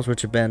 300 miles,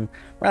 which would have been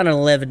around an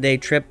 11-day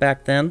trip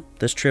back then.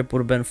 This trip would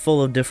have been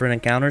full of different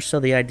encounters, so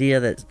the idea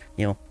that,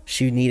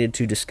 she needed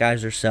to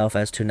disguise herself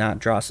as to not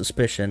draw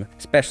suspicion,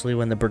 especially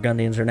when the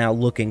Burgundians are now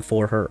looking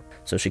for her.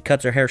 So she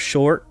cuts her hair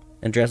short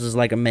and dresses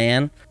like a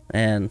man,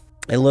 and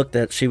a look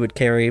that she would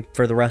carry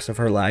for the rest of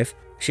her life.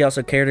 She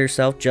also carried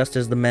herself just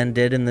as the men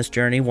did in this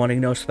journey,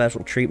 wanting no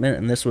special treatment,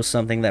 and this was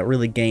something that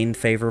really gained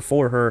favor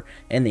for her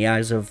in the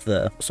eyes of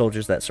the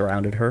soldiers that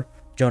surrounded her.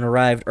 Joan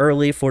arrived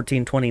early,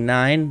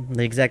 1429.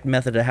 The exact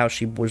method of how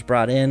she was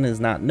brought in is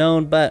not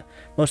known, but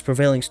most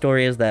prevailing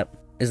story is that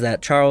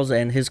Charles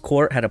and his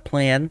court had a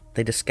plan.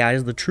 They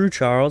disguised the true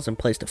Charles and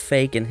placed a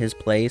fake in his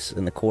place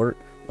in the court.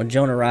 When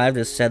Joan arrived,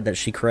 it is said that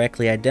she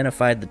correctly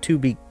identified the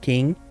to-be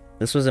king.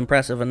 This was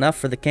impressive enough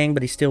for the king,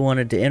 but he still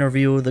wanted to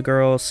interview the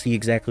girl, see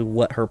exactly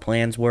what her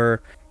plans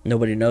were.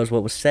 Nobody knows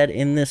what was said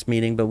in this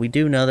meeting, but we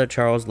do know that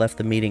Charles left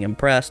the meeting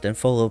impressed and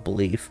full of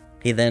belief.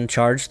 He then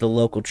charged the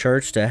local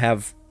church to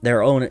have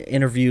their own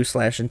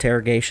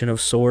interview/interrogation of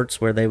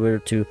sorts, where they were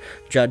to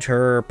judge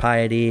her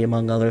piety,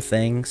 among other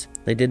things.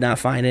 They did not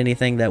find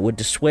anything that would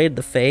dissuade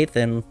the faith,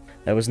 and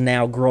that was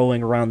now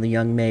growing around the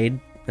young maid.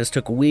 This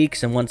took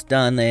weeks, and once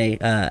done, they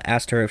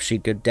asked her if she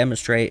could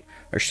demonstrate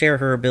or share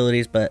her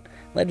abilities, but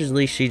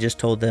allegedly she just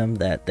told them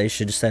that they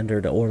should send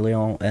her to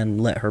Orléans and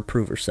let her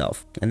prove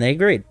herself, and they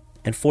agreed.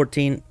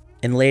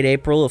 In late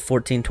April of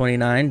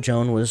 1429,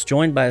 Joan was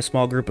joined by a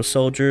small group of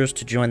soldiers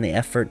to join the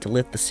effort to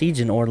lift the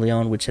siege in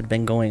Orléans, which had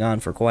been going on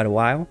for quite a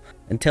while.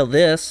 Until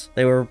this,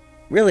 they were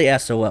really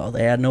SOL.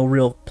 They had no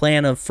real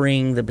plan of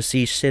freeing the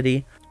besieged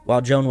city.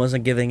 While Joan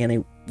wasn't giving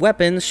any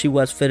weapons, she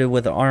was fitted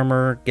with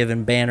armor,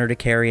 given banner to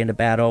carry into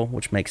battle,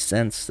 which makes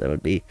sense. That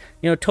would be,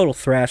 total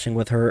thrashing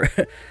with her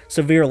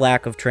severe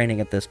lack of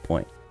training at this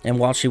point. And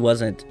while she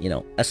wasn't,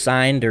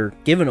 assigned or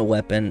given a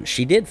weapon,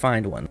 she did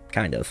find one,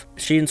 kind of.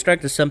 She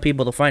instructed some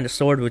people to find a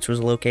sword, which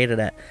was located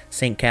at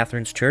St.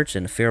 Catherine's Church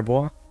in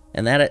Fierbois,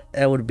 and that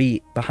would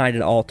be behind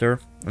an altar,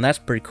 and that's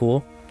pretty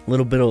cool. A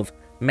little bit of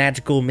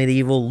magical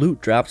medieval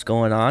loot drops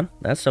going on.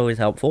 That's always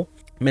helpful.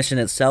 The mission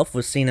itself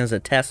was seen as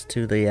a test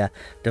to the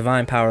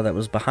divine power that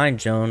was behind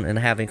Joan, and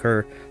having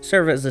her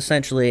serve as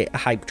essentially a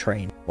hype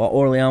train. While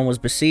Orléans was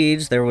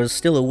besieged, there was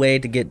still a way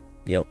to get,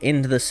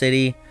 into the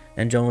city,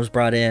 and Joan was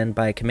brought in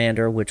by a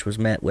commander, which was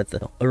met with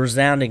a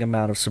resounding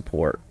amount of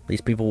support.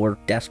 These people were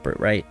desperate,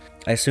 right?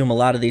 I assume a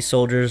lot of these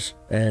soldiers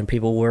and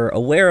people were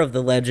aware of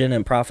the legend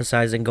and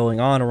prophesizing going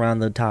on around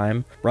the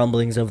time,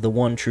 rumblings of the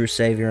one true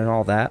savior and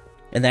all that.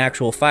 In the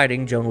actual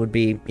fighting, Joan would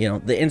be,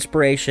 the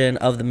inspiration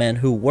of the men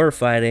who were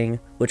fighting,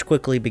 which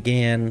quickly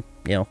began,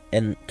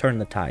 and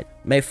turned the tide.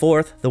 May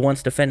 4th, the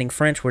once defending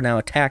French were now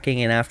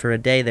attacking, and after a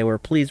day, they were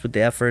pleased with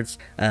the efforts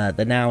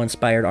the now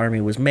inspired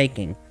army was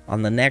making.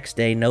 On the next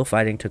day, no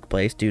fighting took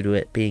place due to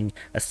it being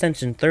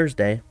Ascension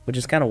Thursday, which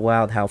is kind of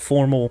wild how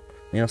formal,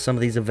 some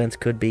of these events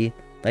could be.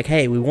 Like,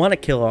 hey, we want to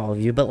kill all of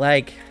you, but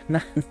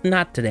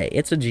not today.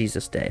 It's a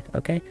Jesus day,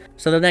 okay?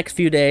 So the next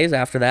few days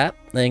after that,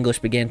 the English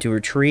began to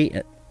retreat,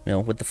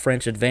 with the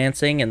French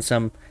advancing, and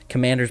some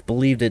commanders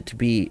believed it to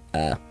be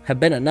have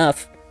been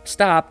enough,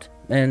 stopped,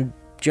 and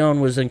Joan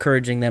was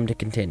encouraging them to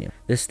continue.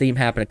 This theme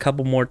happened a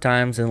couple more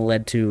times and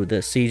led to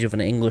the siege of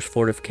an English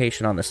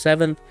fortification on the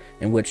 7th,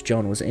 in which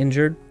Joan was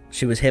injured.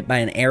 She was hit by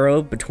an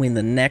arrow between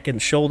the neck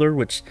and shoulder,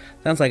 which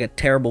sounds like a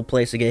terrible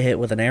place to get hit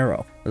with an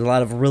arrow. There's a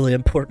lot of really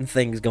important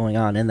things going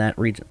on in that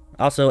region.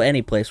 Also,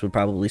 any place would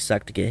probably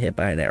suck to get hit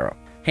by an arrow.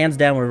 hands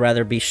down would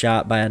rather be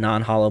shot by a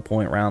non-hollow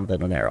point round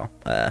than an arrow.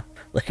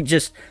 Like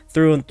just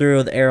through and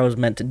through, the arrow is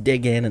meant to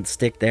dig in and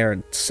stick there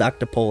and suck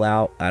to pull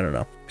out. I don't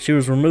know. She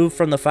was removed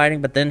from the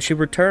fighting, but then she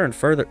returned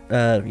further,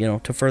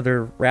 to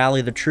further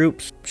rally the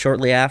troops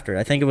shortly after.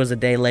 I think it was a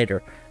day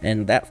later,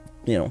 and that,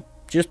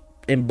 just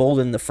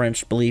emboldened the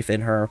French belief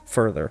in her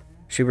further.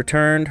 She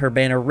returned, her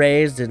banner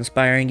raised,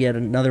 inspiring yet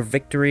another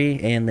victory,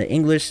 and the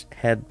English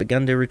had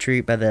begun to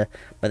retreat by the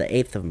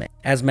 8th of May.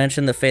 As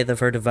mentioned, the faith of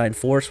her divine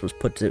force was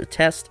put to the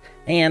test,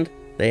 and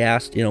they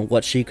asked,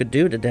 what she could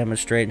do to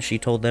demonstrate, and she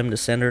told them to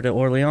send her to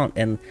Orléans,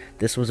 and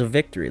this was a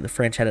victory. The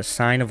French had a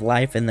sign of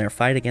life in their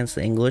fight against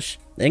the English.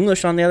 The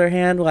English, on the other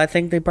hand, well, I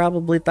think they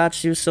probably thought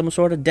she was some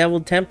sort of devil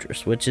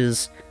temptress, which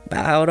is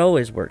about how it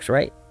always works,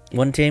 right?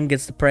 One team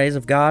gets the praise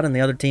of God, and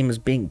the other team is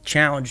being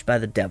challenged by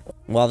the devil.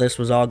 While this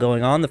was all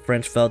going on, the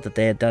French felt that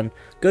they had done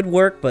good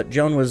work, but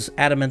Joan was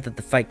adamant that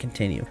the fight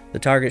continue. The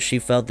target she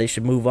felt they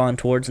should move on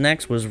towards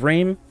next was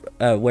Reims,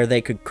 where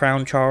they could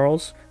crown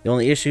Charles. The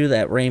only issue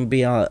that Reims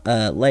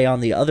lay on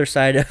the other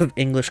side of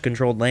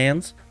English-controlled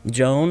lands.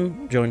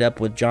 Joan joined up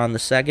with John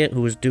II,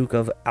 who was Duke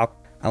of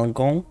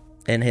Alençon,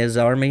 and his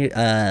army.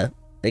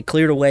 They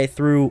cleared a way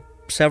through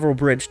several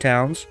bridge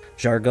towns,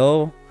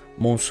 Jargeau,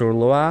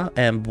 Mont-sur-Loire,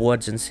 and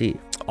Bois-Gency.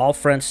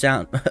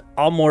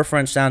 All more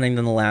French sounding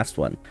than the last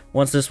one.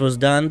 Once this was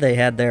done, they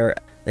had their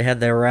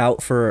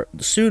route for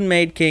the soon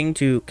made king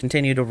to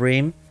continue to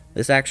Reims.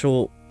 The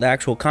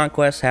actual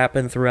conquest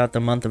happened throughout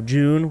the month of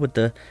June, with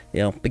the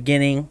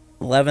beginning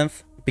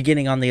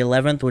on the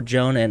 11th with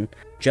Joan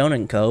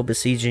and co.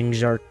 besieging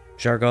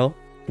Jargeau.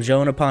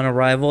 Joan, upon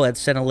arrival, had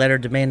sent a letter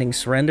demanding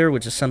surrender,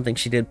 which is something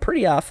she did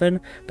pretty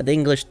often, but the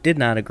English did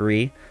not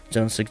agree.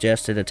 Joan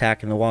suggested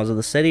attacking the walls of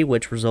the city,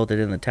 which resulted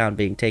in the town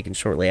being taken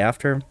shortly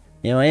after.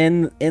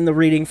 In the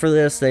reading for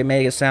this, they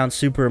make it sound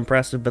super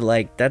impressive,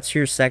 but, that's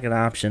your second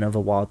option of a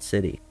walled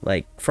city.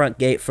 Front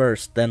gate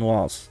first, then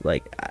walls.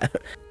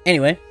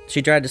 Anyway,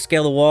 she tried to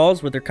scale the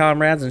walls with her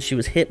comrades, and she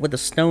was hit with a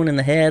stone in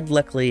the head.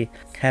 Luckily,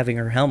 having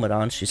her helmet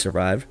on, she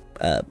survived.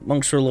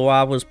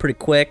 Mont-sur-Loire was pretty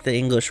quick, the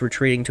English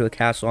retreating to a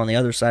castle on the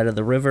other side of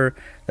the river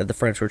that the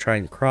French were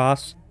trying to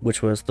cross,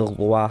 which was the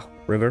Loire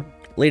River,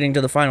 leading to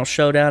the final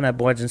showdown at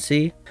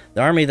Bois-Gency.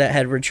 The army that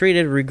had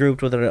retreated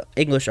regrouped with an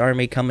English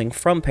army coming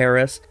from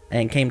Paris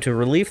and came to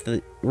relieve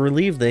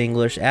the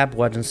English at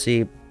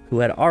Bois-Gency, who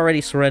had already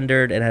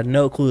surrendered and had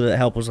no clue that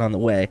help was on the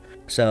way.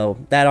 So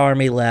that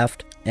army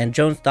left, and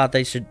Joan thought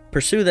they should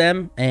pursue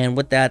them, and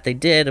with that they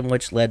did, and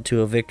which led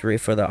to a victory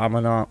for the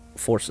Armagnac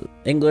forces.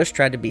 English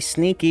tried to be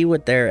sneaky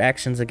with their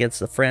actions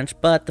against the French,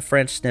 but the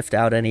French sniffed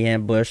out any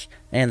ambush,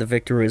 and the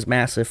victory was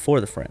massive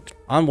for the French.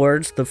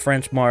 Onwards, the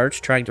French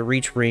marched, trying to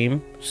reach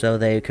Reims so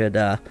they could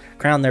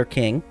crown their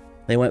king.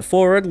 They went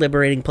forward,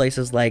 liberating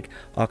places like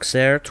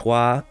Auxerre,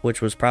 Troyes, which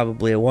was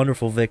probably a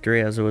wonderful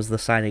victory as it was the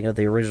signing of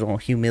the original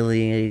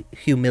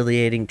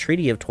humiliating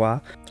Treaty of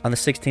Troyes. On the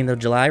 16th of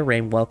July,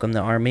 Reims welcomed the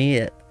army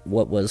at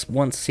what was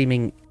once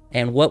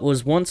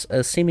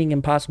a seeming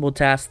impossible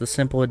task. The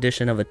simple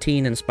addition of a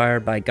teen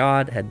inspired by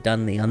God had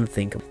done the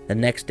unthinkable. The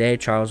next day,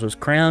 Charles was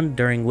crowned,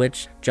 during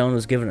which Joan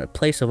was given a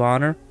place of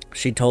honor.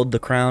 She told the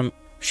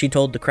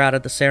crowd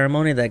at the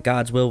ceremony that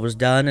God's will was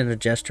done in a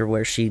gesture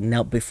where she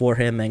knelt before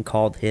him and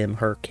called him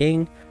her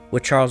king.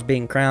 With Charles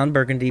being crowned,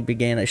 Burgundy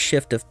began a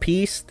shift of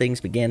peace. Things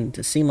began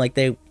to seem like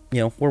they,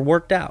 were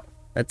worked out.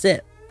 That's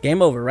it.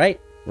 Game over, right?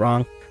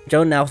 Wrong.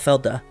 Joan now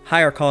felt a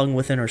higher calling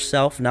within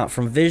herself, not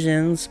from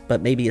visions,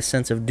 but maybe a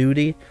sense of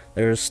duty.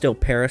 There was still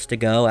Paris to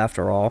go,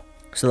 after all.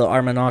 So the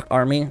Armagnac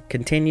army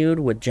continued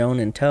with Joan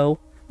in tow.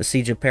 The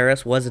siege of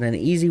Paris wasn't an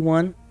easy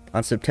one.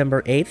 On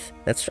September 8th,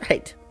 that's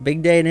right,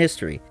 big day in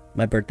history.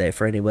 My birthday,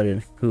 for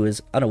anybody who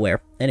is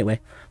unaware. Anyway,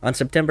 on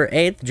September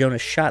 8th, Joan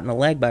is shot in the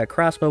leg by a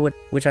crossbow,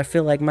 which I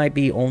feel like might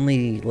be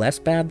only less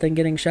bad than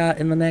getting shot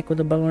in the neck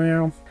with a bow and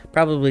arrow.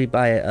 Probably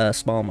by a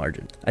small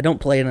margin. I don't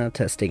plan on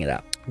testing it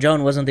out.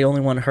 Joan wasn't the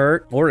only one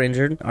hurt or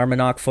injured.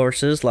 Armagnac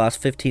forces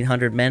lost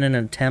 1,500 men in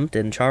an attempt,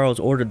 and Charles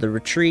ordered the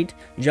retreat.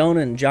 Joan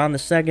and John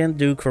II,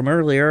 Duke from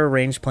earlier,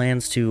 arranged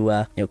plans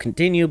to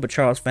continue, but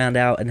Charles found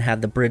out and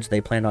had the bridge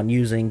they planned on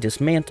using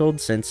dismantled,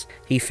 since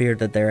he feared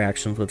that their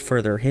actions would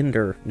further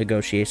hinder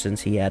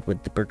negotiations he had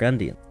with the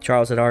Burgundians.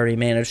 Charles had already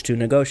managed to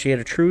negotiate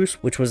a truce,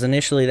 which was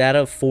initially that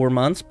of 4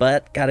 months,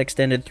 but got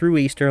extended through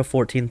Easter of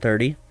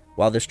 1430.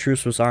 While this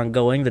truce was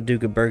ongoing, the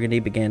Duke of Burgundy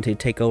began to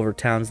take over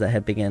towns that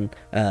had been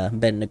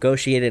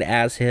negotiated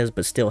as his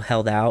but still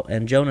held out,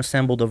 and Joan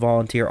assembled a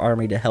volunteer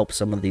army to help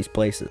some of these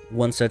places.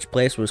 One such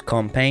place was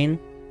Compiègne,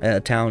 a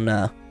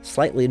town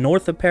slightly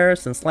north of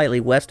Paris and slightly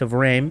west of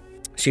Reims.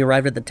 She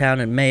arrived at the town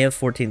in May of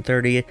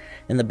 1430.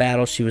 In the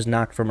battle, she was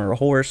knocked from her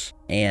horse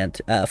and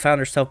found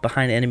herself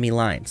behind enemy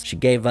lines. She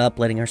gave up,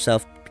 letting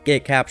herself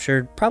get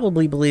captured,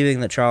 probably believing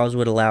that Charles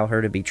would allow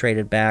her to be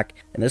traded back,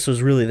 and this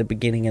was really the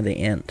beginning of the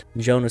end.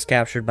 Joan was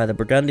captured by the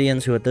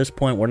Burgundians, who at this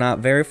point were not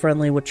very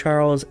friendly with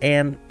Charles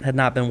and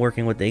had been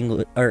working with the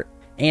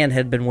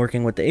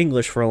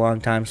English for a long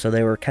time, so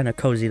they were kind of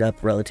cozied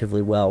up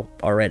relatively well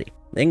already.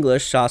 The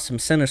English saw some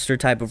sinister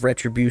type of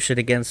retribution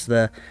against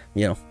the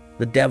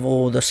the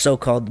devil, the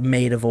so-called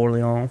Maid of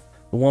Orléans,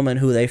 the woman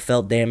who they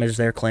felt damaged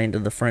their claim to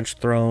the French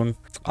throne.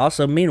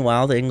 Also,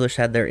 meanwhile, the English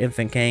had their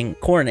infant king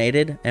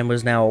coronated and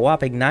was now a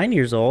whopping 9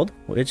 years old,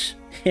 which,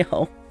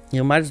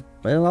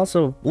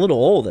 also a little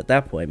old at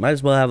that point. Might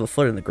as well have a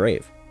foot in the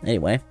grave.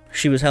 Anyway,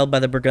 she was held by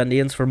the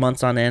Burgundians for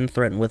months on end,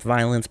 threatened with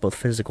violence, both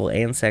physical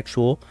and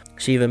sexual.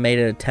 She even made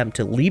an attempt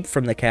to leap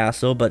from the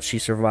castle, but she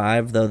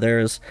survived, though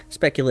there is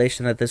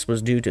speculation that this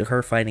was due to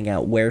her finding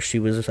out where she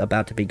was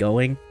about to be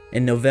going.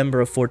 In November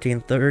of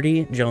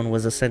 1430, Joan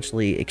was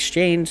essentially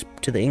exchanged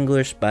to the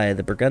English by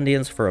the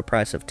Burgundians for a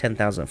price of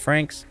 10,000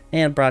 francs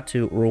and brought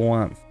to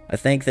Rouen. I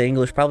think the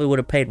English probably would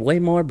have paid way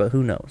more, but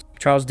who knows.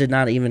 Charles did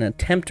not even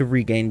attempt to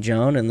regain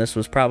Joan, and this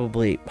was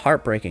probably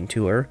heartbreaking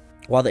to her.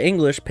 While the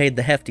English paid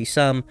the hefty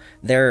sum,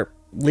 their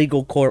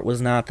legal court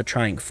was not the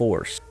trying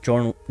force.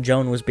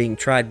 Joan was being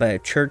tried by a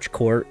church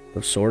court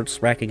of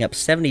sorts, racking up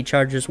 70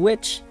 charges,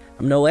 which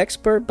I'm no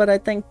expert, but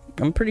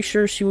I'm pretty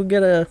sure she would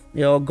get a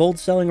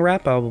gold-selling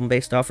rap album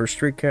based off her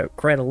street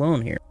cred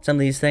alone here. Some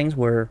of these things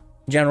were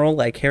general,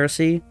 like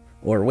heresy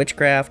or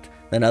witchcraft,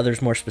 then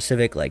others more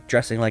specific, like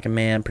dressing like a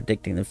man,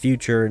 predicting the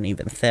future, and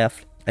even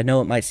theft. I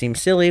know it might seem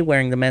silly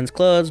wearing the men's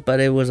clothes, but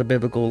it was a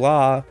biblical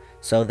law,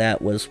 so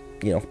that was,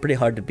 pretty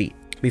hard to beat.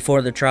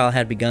 Before the trial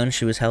had begun,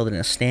 she was held in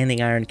a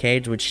standing iron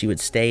cage, which she would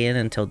stay in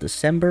until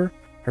December.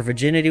 Her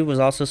virginity was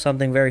also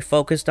something very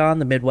focused on,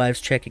 the midwives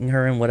checking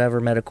her in whatever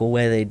medical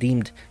way they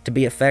deemed to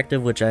be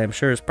effective, which I am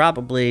sure is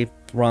probably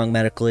wrong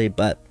medically,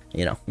 but,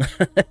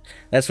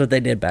 that's what they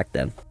did back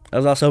then. That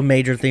was also a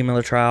major theme of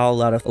the trial,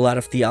 a lot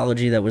of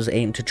theology that was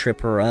aimed to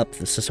trip her up,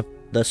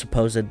 the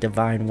supposed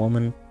divine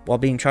woman. While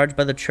being charged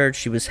by the church,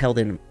 she was held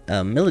in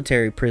a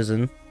military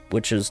prison,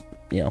 which is,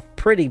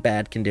 pretty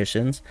bad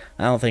conditions.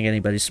 I don't think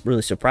anybody's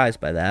really surprised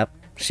by that.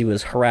 She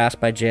was harassed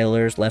by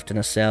jailers, left in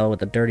a cell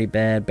with a dirty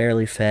bed,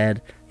 barely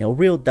fed,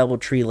 real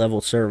DoubleTree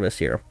level service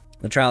here.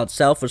 The trial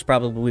itself was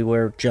probably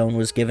where Joan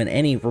was given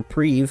any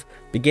reprieve.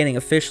 Beginning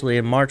officially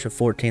in March of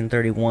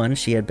 1431,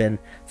 she had been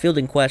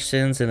fielding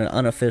questions in an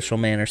unofficial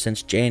manner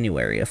since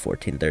January of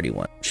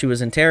 1431. She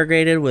was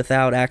interrogated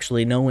without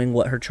actually knowing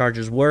what her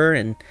charges were,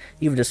 and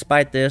even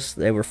despite this,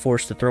 they were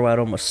forced to throw out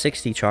almost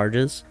 60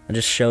 charges. It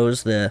just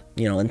shows the,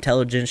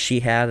 intelligence she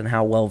had and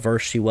how well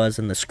versed she was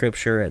in the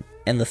scripture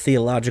and the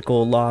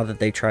theological law that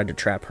they tried to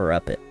trap her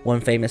up in.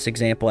 One famous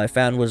example I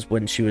found was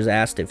when she was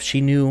asked if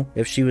she knew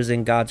if she was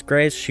in God's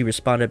grace. She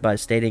responded by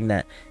stating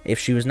that if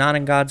she was not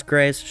in God's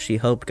grace, she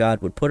hoped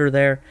God would put her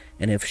there,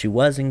 and if she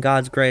was in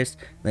God's grace,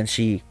 then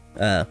she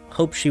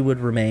hoped she would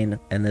remain,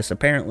 and this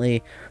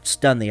apparently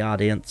stunned the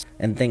audience.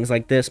 And things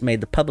like this made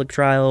the public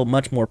trial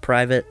much more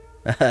private.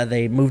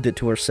 They moved it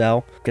to her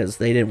cell because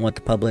they didn't want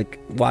the public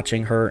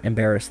watching her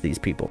embarrass these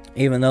people.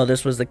 Even though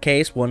this was the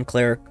case, one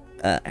cleric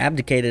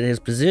abdicated his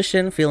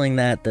position, feeling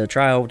that the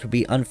trial to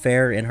be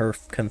unfair and her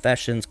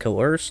confessions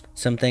coerced.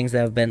 Some things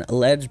that have been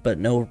alleged but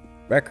no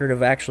record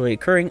of actually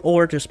occurring,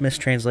 or just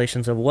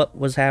mistranslations of what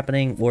was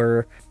happening,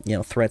 were,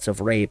 threats of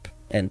rape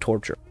and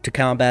torture. To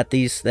combat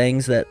these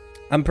things, that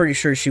I'm pretty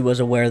sure she was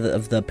aware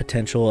of the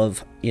potential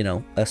of,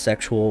 a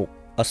sexual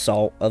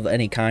assault of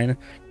any kind,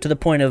 to the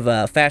point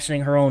of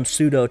fashioning her own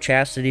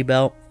pseudo-chastity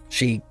belt.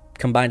 She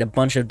combined a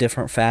bunch of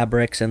different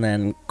fabrics and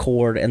then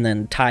cord and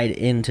then tied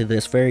into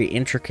this very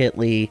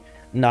intricately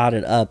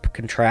knotted up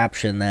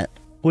contraption that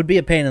would be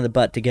a pain in the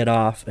butt to get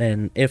off,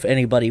 and if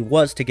anybody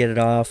was to get it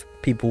off,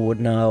 people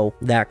would know,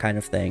 that kind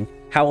of thing.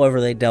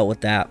 However, they dealt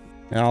with that,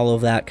 and all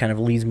of that kind of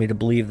leads me to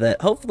believe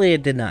that hopefully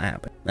it did not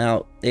happen.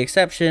 Now, the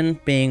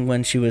exception being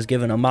when she was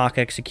given a mock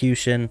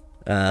execution.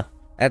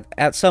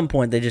 At some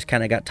point, they just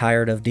kind of got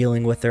tired of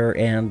dealing with her,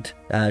 and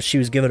she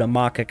was given a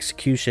mock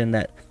execution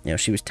that,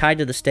 she was tied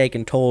to the stake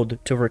and told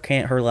to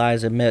recant her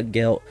lies and admit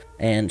guilt,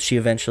 and she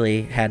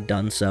eventually had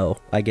done so.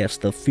 I guess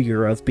the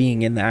fear of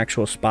being in the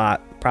actual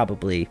spot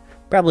probably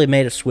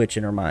made a switch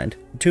in her mind.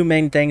 The two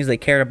main things they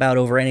cared about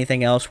over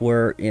anything else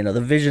were,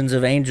 the visions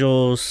of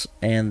angels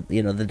and,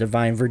 the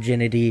divine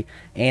virginity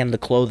and the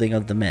clothing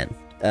of the men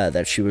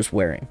that she was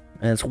wearing.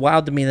 And it's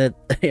wild to me that,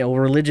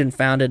 religion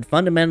founded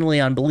fundamentally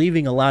on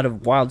believing a lot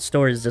of wild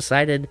stories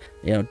decided,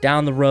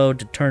 down the road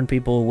to turn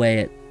people away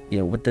at,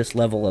 with this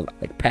level of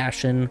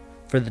passion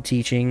for the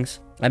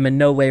teachings. I'm in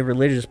no way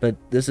religious, but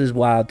this is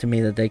wild to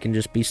me that they can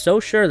just be so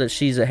sure that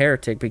she's a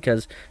heretic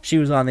because she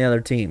was on the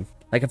other team.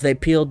 If they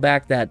peeled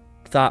back that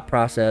thought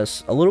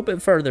process a little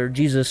bit further,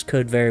 Jesus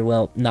could very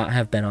well not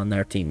have been on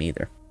their team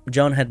either.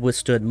 Joan had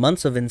withstood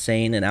months of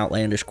insane and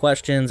outlandish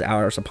questions,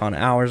 hours upon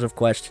hours of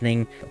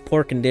questioning,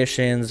 poor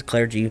conditions.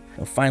 Clergy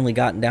finally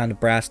gotten down to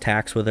brass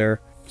tacks with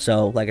her.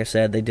 So, like I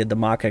said, they did the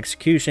mock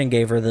execution,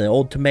 gave her the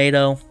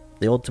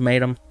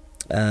ultimatum,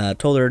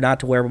 told her not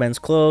to wear men's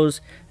clothes,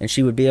 and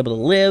she would be able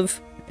to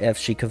live if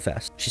she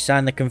confessed. She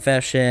signed the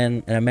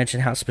confession, and I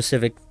mentioned how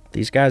specific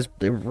these guys,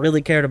 they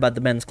really cared about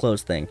the men's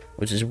clothes thing,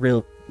 which is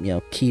real,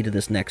 key to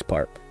this next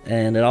part.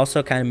 And it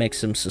also kind of makes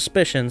some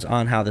suspicions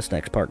on how this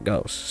next part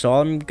goes. So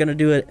I'm going to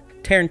do it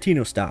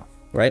Tarantino style,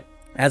 right?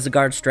 As the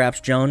guard straps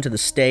Joan to the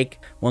stake,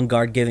 one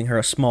guard giving her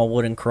a small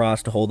wooden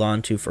cross to hold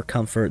on to for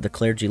comfort, the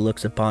clergy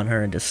looks upon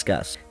her in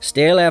disgust.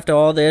 "Still, after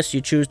all this,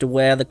 you choose to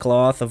wear the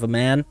cloth of a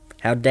man?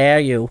 How dare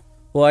you?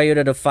 Who are you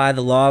to defy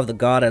the law of the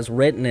God as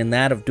written in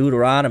that of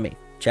Deuteronomy?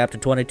 Chapter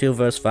 22,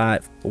 verse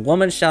 5. A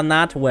woman shall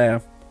not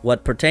wear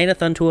what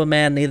pertaineth unto a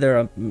man,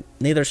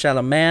 neither shall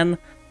a man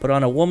put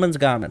on a woman's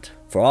garment.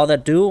 For all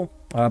that do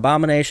are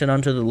abomination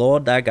unto the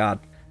Lord thy God."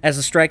 As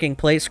the striking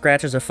plate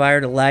scratches a fire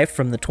to life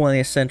from the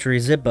 20th century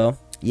Zippo,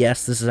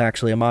 yes, this is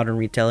actually a modern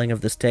retelling of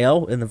this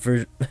tale in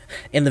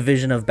the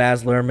vision of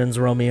Baz Luhrmann's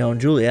Romeo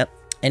and Juliet.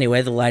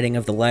 Anyway, the lighting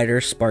of the lighter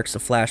sparks a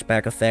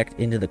flashback effect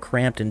into the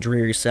cramped and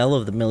dreary cell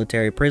of the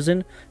military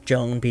prison,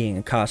 Joan being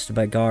accosted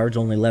by guards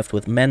only left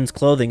with men's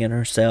clothing in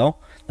her cell,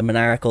 the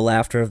maniacal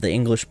laughter of the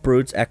English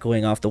brutes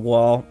echoing off the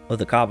wall of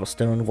the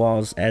cobblestone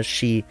walls as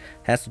she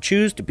has to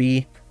choose to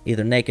be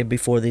either naked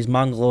before these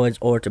mongoloids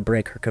or to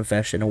break her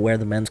confession and wear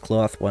the men's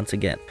cloth once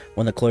again.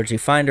 When the clergy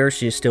find her,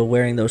 she is still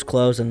wearing those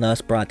clothes and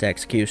thus brought to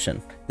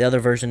execution. The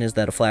other version is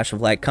that a flash of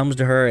light comes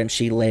to her and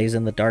she lays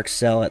in the dark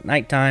cell at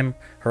nighttime.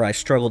 Her eyes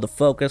struggle to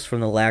focus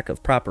from the lack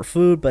of proper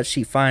food, but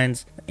she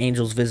finds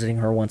angels visiting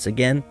her once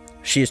again.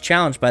 She is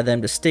challenged by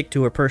them to stick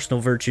to her personal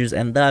virtues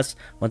and thus,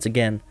 once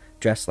again,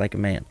 dress like a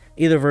man.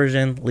 Either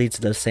version leads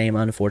to the same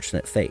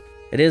unfortunate fate.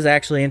 It is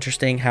actually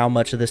interesting how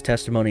much of this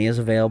testimony is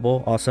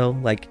available. Also,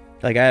 like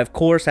I, of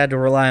course, had to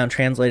rely on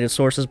translated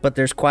sources, but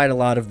there's quite a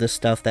lot of this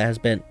stuff that has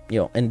been,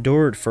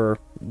 endured for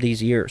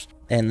these years.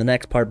 And the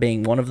next part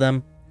being one of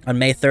them. On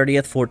May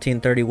 30th,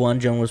 1431,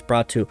 Joan was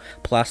brought to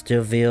Place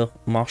de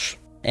Ville-Moche,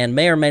 and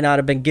may or may not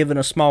have been given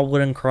a small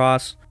wooden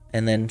cross,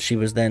 and then she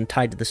was then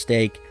tied to the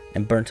stake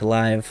and burnt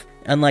alive.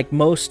 Unlike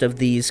most of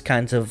these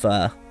kinds of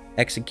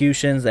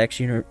executions,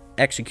 the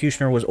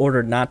executioner was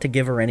ordered not to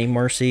give her any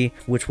mercy,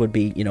 which would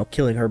be,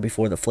 killing her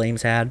before the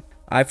flames had.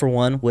 I, for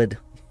one, would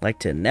like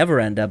to never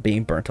end up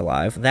being burnt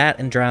alive. That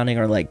and drowning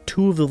are like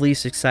two of the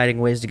least exciting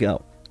ways to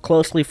go.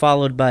 Closely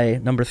followed by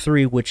number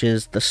 3, which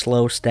is the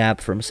slow stab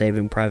from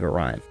Saving Private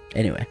Ryan.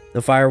 Anyway,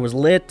 the fire was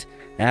lit.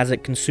 As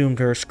it consumed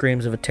her,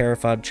 screams of a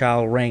terrified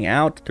child rang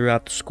out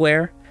throughout the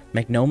square.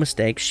 Make no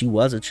mistake, she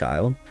was a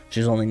child. She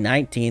was only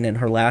 19, and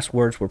her last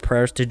words were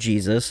prayers to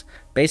Jesus,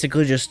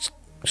 basically just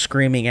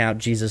screaming out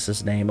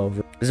Jesus' name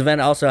over. This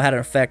event also had an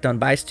effect on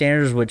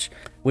bystanders, which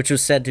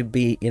was said to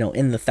be,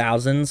 in the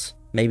thousands,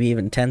 maybe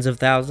even tens of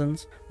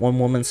thousands. One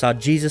woman saw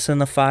Jesus in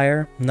the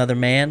fire. Another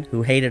man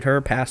who hated her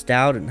passed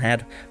out and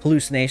had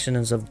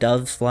hallucinations of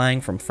doves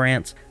flying from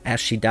France as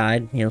she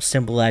died,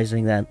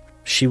 symbolizing that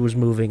she was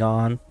moving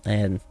on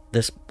and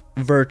this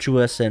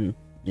virtuous and,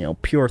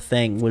 pure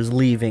thing was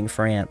leaving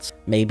France,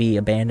 maybe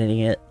abandoning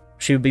it.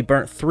 She would be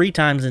burnt 3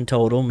 times in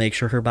total, make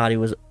sure her body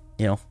was,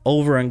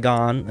 over and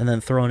gone, and then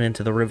thrown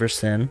into the River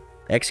Seine.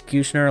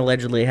 Executioner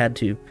allegedly had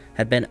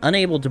been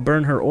unable to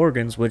burn her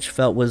organs, which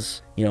felt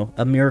was,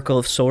 a miracle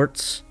of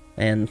sorts,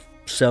 and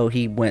so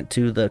he went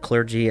to the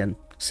clergy and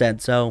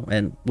said so,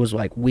 and was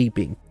like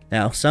weeping.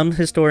 Now, some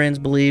historians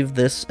believe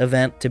this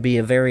event to be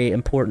a very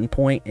important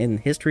point in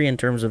history in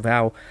terms of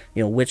how,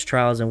 witch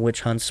trials and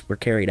witch hunts were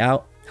carried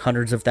out.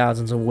 Hundreds of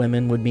thousands of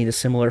women would meet a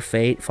similar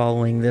fate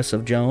following this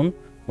of Joan,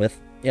 with,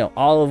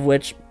 all of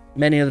which,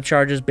 many of the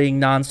charges being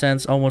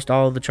nonsense, almost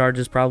all of the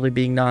charges probably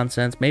being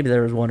nonsense. Maybe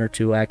there was 1 or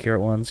 2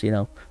 accurate ones,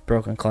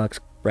 broken clocks,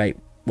 right,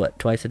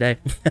 twice a day?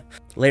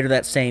 Later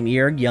that same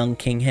year, young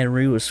King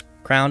Henry was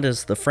crowned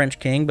as the French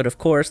king, but of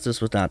course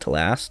this was not to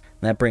last.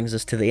 And that brings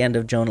us to the end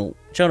of Joan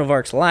of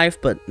Arc's life,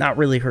 but not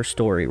really her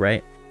story,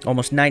 right?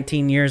 Almost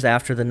 19 years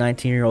after the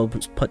 19-year-old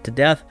was put to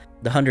death,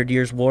 the 100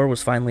 Years' War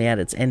was finally at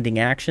its ending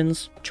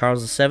actions.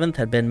 Charles VII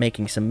had been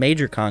making some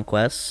major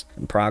conquests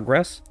in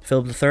progress.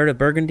 Philip III of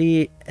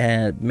Burgundy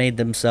had made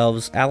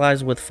themselves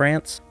allies with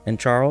France and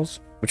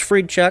Charles, which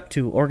freed Chuck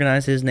to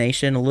organize his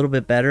nation a little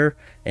bit better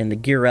and to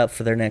gear up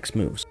for their next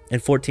moves. In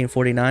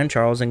 1449,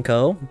 Charles and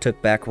co.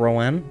 took back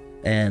Rouen,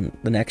 and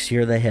the next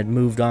year they had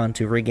moved on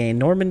to regain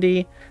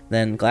Normandy,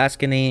 then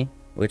Gascony,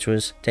 which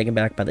was taken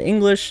back by the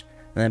English,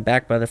 and then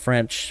back by the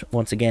French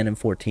once again in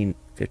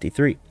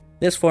 1453.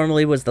 This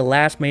formally was the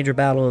last major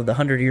battle of the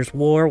 100 Years'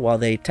 War. While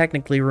they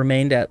technically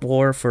remained at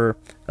war for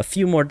a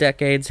few more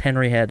decades,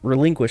 Henry had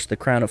relinquished the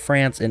crown of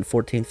France in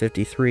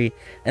 1453,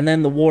 and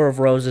then the War of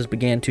Roses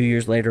began 2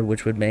 years later,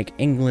 which would make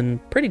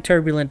England pretty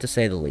turbulent to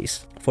say the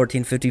least.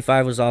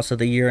 1455 was also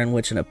the year in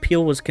which an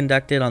appeal was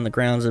conducted on the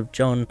grounds of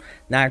Joan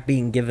not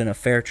being given a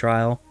fair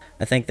trial.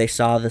 I think they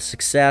saw the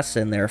success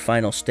in their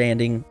final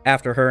standing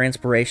after her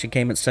inspiration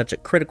came at such a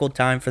critical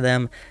time for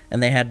them,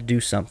 and they had to do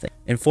something.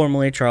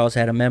 Informally, Charles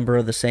had a member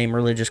of the same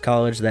religious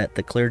college that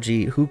the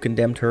clergy who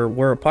condemned her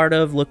were a part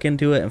of look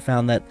into it and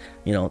found that,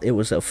 it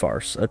was a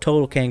farce, a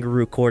total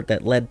kangaroo court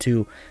that led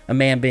to a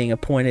man being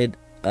appointed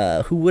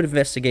who would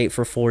investigate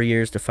for 4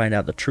 years to find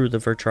out the truth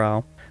of her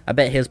trial. I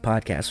bet his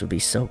podcast would be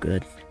so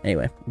good.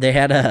 Anyway, they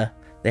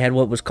had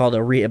what was called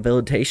a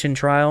rehabilitation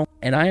trial,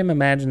 and I am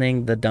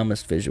imagining the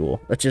dumbest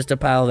visual. It's just a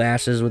pile of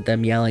ashes with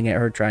them yelling at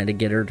her, trying to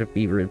get her to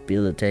be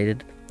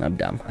rehabilitated. I'm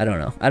dumb. I don't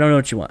know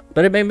what you want,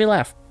 but it made me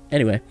laugh.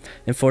 Anyway,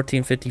 in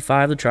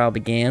 1455, the trial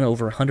began.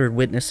 Over 100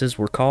 witnesses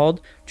were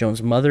called,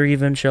 Joan's mother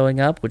even showing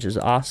up, which is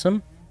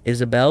awesome.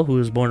 Isabel, who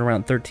was born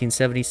around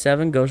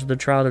 1377, goes to the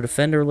trial to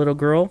defend her little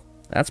girl.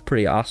 That's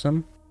pretty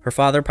awesome. Her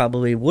father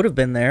probably would have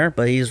been there,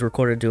 but he's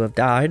recorded to have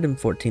died in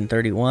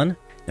 1431.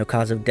 No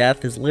cause of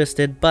death is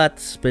listed, but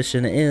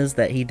suspicion is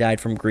that he died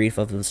from grief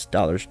of his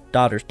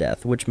daughter's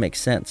death, which makes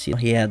sense.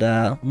 He had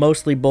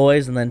mostly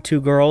boys and then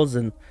 2 girls,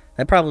 and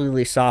that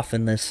probably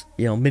softened this,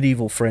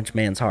 medieval French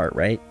man's heart,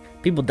 right?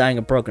 People dying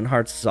of broken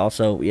hearts is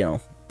also,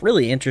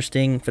 really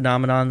interesting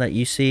phenomenon that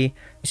you see.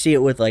 You see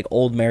it with like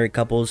old married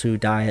couples who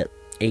die at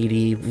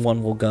 80,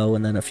 one will go,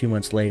 and then a few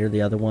months later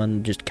the other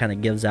one just kind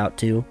of gives out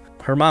too.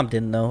 Her mom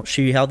didn't know.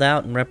 She held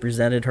out and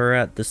represented her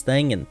at this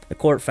thing, and the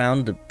court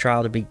found the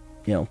trial to be,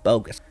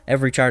 bogus.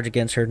 Every charge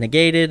against her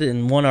negated.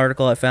 In one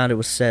article I found, it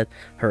was said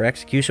her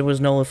execution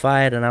was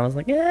nullified, and I was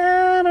like,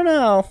 yeah, I don't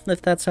know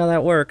if that's how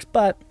that works,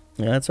 but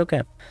that's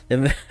okay.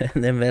 The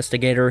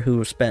investigator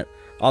who spent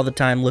all the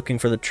time looking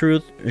for the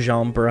truth,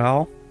 Jean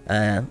Brel,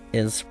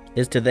 is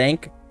to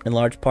thank in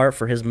large part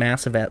for his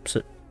massive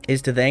effort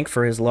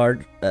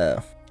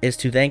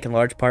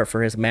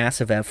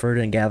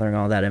in gathering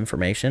all that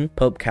information.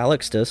 Pope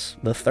Calixtus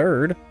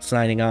III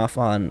signed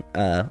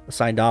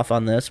off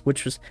on this,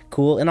 which was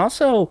cool. And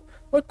also,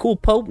 what a cool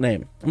Pope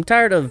name. I'm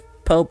tired of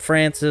Pope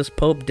Francis,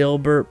 Pope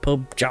Dilbert,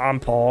 Pope John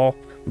Paul.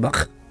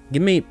 Ugh.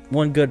 Give me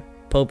one good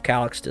Pope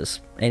Calixtus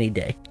any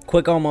day.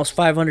 Quick, almost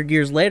 500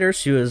 years later,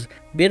 she was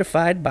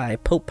beatified by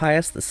Pope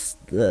Pius X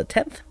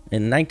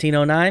in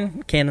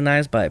 1909,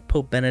 canonized by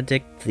Pope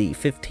Benedict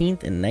XV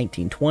in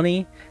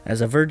 1920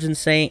 as a virgin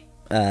saint,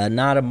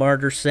 not a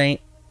martyr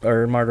saint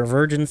or martyr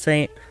virgin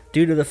saint,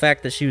 due to the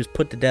fact that she was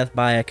put to death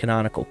by a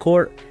canonical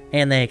court,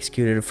 and they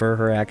executed her for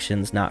her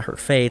actions, not her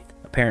faith,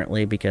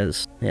 apparently,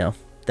 because,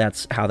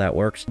 that's how that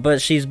works.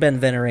 But she's been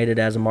venerated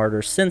as a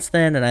martyr since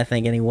then, and I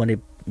think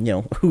anyone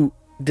who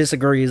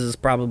disagrees is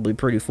probably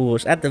pretty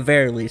foolish. At the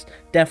very least,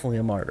 definitely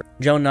a martyr.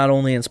 Joan not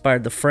only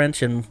inspired the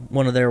French in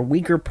one of their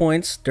weaker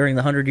points during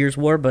the 100 Years'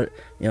 War, but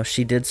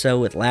she did so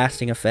with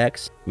lasting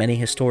effects. Many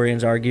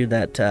historians argue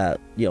that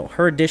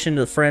her addition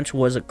to the French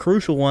was a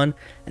crucial one,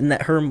 and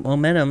that her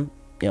momentum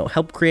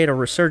helped create a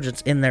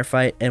resurgence in their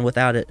fight, and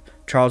without it,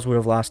 Charles would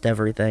have lost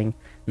everything.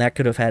 And that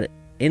could have had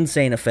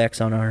insane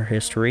effects on our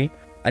history.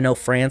 I know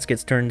France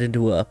gets turned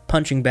into a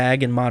punching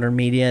bag in modern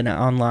media and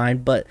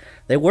online, but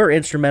they were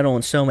instrumental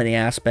in so many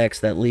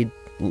aspects that led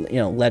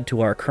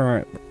to our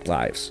current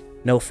lives.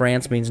 No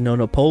France means no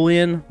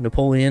Napoleon.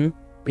 Napoleon,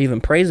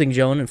 even praising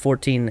Joan in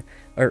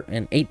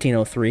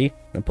 1803,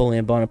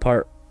 Napoleon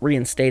Bonaparte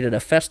reinstated a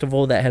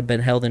festival that had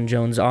been held in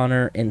Joan's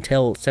honor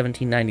until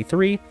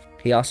 1793.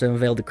 He also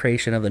unveiled the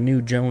creation of a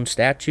new Joan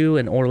statue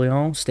in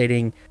Orléans,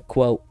 stating,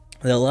 quote,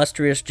 "The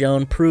illustrious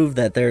Joan proved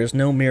that there is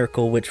no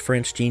miracle which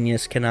French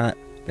genius cannot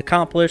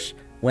accomplish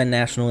when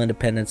national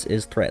independence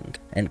is threatened,"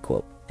 end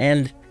quote.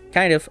 And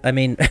kind of,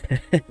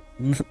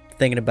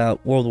 thinking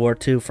about World War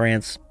II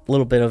France, a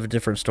little bit of a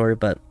different story,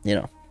 but,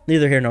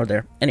 neither here nor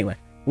there. Anyway,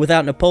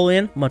 without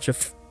Napoleon, much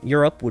of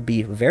Europe would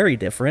be very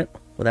different.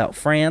 Without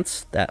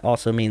France, that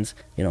also means,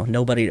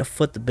 nobody to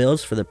foot the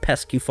bills for the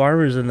pesky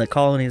farmers in the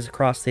colonies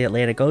across the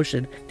Atlantic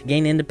Ocean to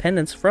gain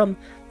independence from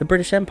the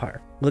British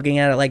Empire. Looking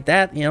at it like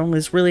that,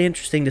 it's really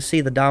interesting to see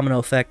the domino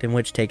effect in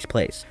which takes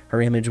place.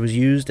 Her image was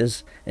used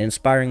as an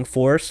inspiring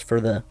force for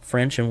the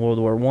French in World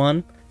War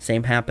I.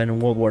 Same happened in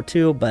World War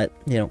II, but,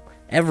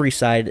 every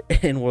side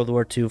in World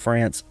War II,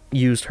 France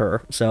used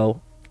her, so,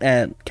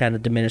 and kind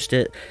of diminished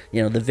it.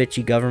 The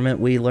Vichy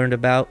government we learned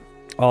about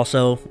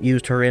also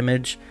used her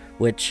image,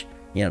 which,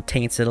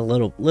 taints it a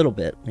little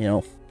bit,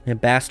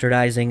 and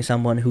bastardizing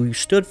someone who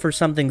stood for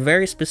something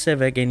very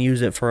specific and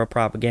use it for a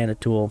propaganda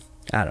tool.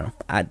 I don't know.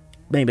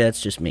 Maybe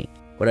that's just me.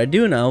 What I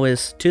do know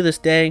is, to this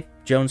day,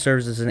 Joan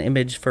serves as an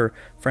image for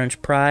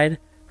French pride.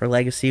 Her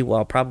legacy,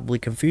 while probably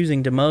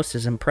confusing to most,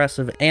 is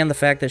impressive, and the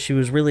fact that she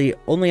was really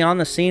only on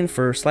the scene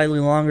for slightly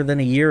longer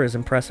than a year is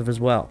impressive as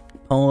well.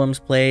 Poems,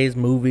 plays,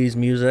 movies,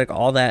 music,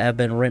 all that have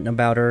been written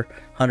about her.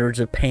 Hundreds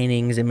of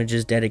paintings,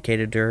 images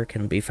dedicated to her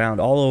can be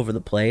found all over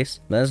the place.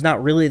 But that's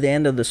not really the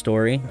end of the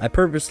story. I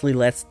purposely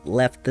left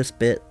this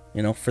bit,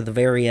 for the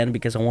very end,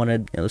 because I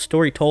wanted the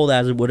story told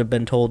as it would have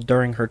been told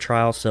during her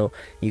trial, so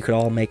you could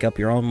all make up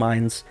your own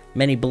minds.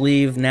 Many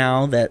believe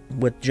now that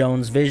with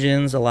Joan's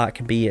visions, a lot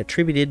can be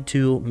attributed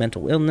to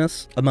mental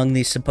illness. Among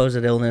these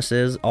supposed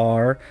illnesses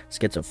are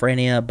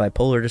schizophrenia,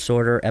 bipolar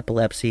disorder,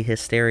 epilepsy,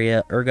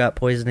 hysteria, ergot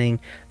poisoning,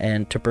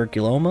 and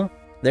tuberculoma.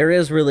 There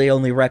is really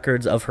only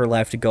records of her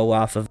life to go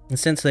off of, and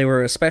since they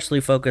were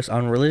especially focused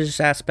on religious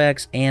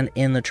aspects and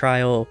in the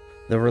trial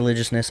the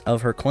religiousness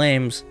of her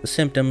claims, the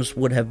symptoms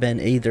would have been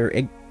either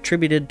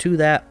attributed to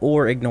that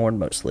or ignored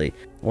mostly.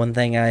 One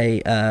thing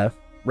I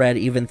read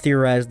even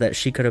theorized that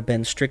she could have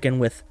been stricken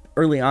with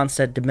early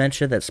onset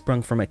dementia that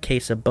sprung from a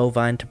case of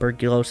bovine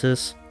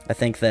tuberculosis. I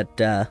think that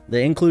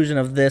the inclusion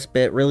of this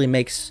bit really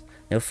makes,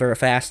 for a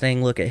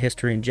fascinating look at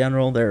history in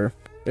general. There are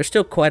There's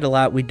still quite a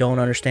lot we don't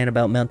understand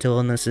about mental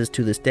illnesses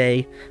to this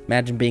day.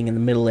 Imagine being in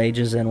the Middle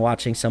Ages and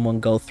watching someone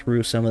go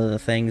through some of the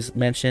things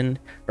mentioned.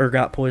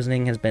 Ergot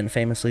poisoning has been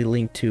famously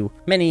linked to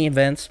many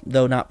events,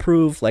 though not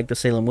proved, like the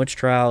Salem witch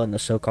trial and the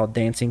so-called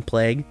dancing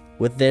plague.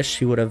 With this,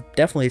 she would have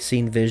definitely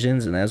seen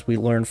visions, and as we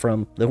learned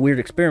from the Weird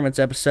Experiments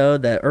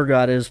episode, that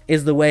ergot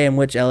is the way in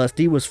which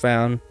LSD was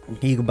found.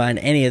 You combine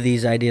any of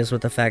these ideas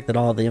with the fact that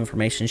all the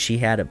information she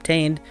had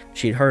obtained,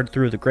 she'd heard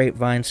through the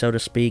grapevine, so to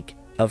speak,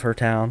 of her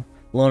town.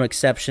 Lone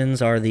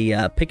exceptions are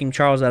the picking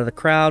Charles out of the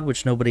crowd,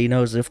 which nobody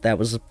knows if that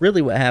was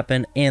really what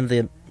happened, and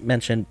the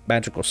mentioned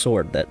magical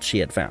sword that she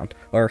had found,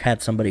 or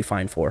had somebody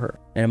find for her.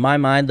 And in my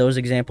mind, those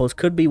examples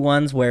could be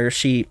ones where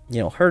she,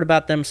 heard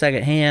about them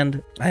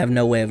secondhand. I have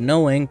no way of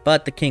knowing,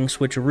 but the king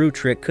switcheroo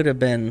trick could have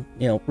been,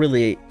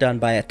 really done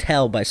by a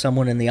tell by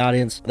someone in the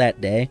audience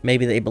that day.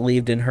 Maybe they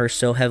believed in her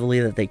so heavily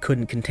that they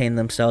couldn't contain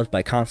themselves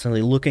by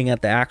constantly looking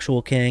at the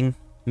actual king.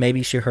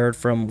 Maybe she heard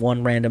from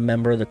one random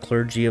member of the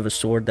clergy of a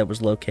sword that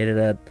was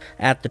located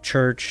at the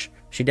church.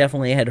 She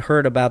definitely had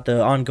heard about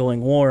the ongoing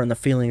war and the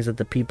feelings that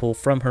the people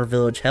from her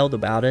village held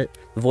about it.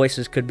 The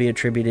voices could be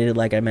attributed,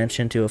 like I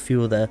mentioned, to a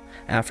few of the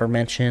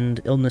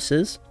aforementioned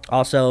illnesses.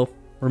 Also,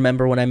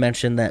 remember when I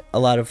mentioned that a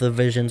lot of the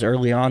visions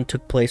early on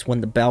took place when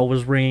the bell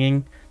was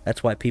ringing?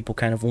 That's why people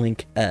kind of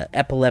link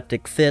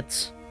epileptic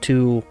fits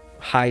to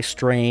high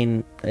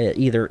strain,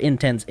 either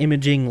intense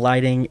imaging,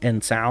 lighting,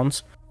 and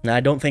sounds. Now, I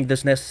don't think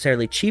this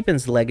necessarily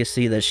cheapens the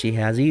legacy that she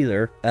has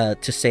either,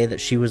 to say that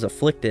she was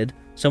afflicted.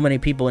 So many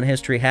people in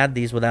history had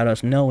these without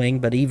us knowing,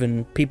 but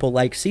even people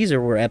like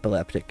Caesar were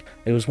epileptic.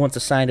 It was once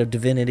a sign of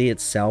divinity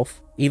itself.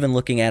 Even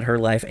looking at her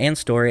life and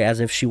story as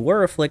if she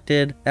were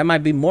afflicted, that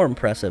might be more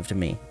impressive to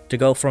me. To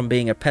go from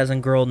being a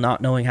peasant girl,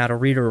 not knowing how to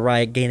read or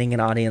write, gaining an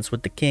audience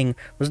with the king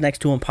was next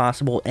to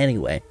impossible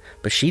anyway.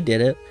 But she did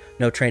it.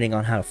 No training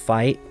on how to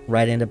fight,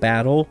 right into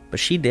battle,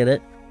 but she did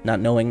it. Not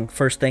knowing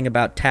first thing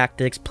about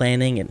tactics,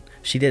 planning, and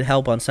she did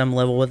help on some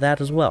level with that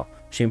as well.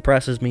 She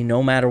impresses me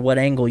no matter what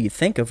angle you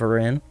think of her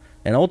in,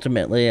 and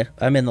ultimately,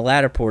 I'm in the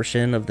latter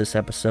portion of this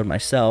episode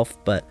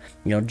myself, but,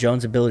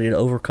 Joan's ability to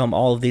overcome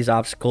all of these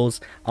obstacles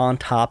on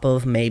top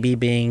of maybe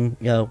being,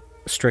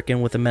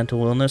 stricken with a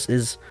mental illness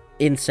is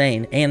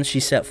insane, and she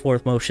set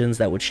forth motions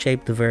that would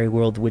shape the very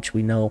world which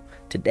we know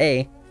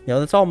today.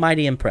 That's all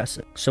mighty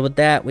impressive. So with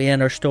that, we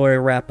end our story,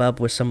 wrap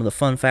up with some of the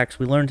fun facts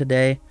we learned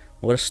today.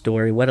 What a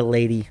story, what a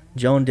lady.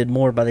 Joan did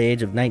more by the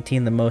age of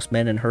 19 than most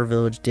men in her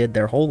village did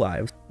their whole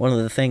lives. One of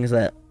the things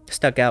that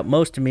stuck out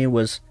most to me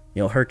was,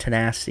 her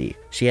tenacity.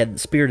 She had the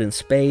spirit in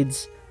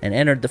spades and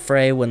entered the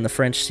fray when the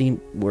French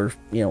were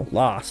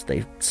lost.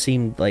 They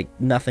seemed like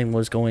nothing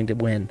was going to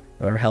win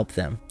or help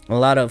them. A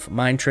lot of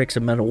mind tricks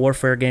and mental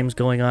warfare games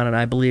going on, and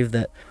I believe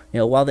that,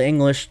 while the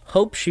English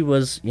hoped she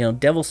was,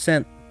 devil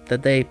sent,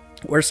 that they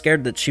were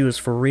scared that she was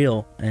for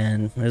real,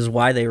 and is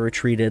why they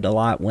retreated a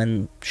lot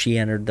when she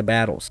entered the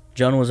battles.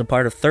 Joan was a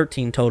part of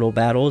 13 total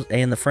battles,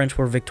 and the French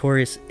were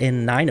victorious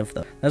in 9 of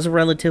them. That's a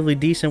relatively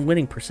decent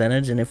winning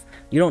percentage, and if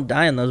you don't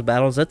die in those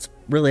battles, that's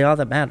really all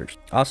that matters.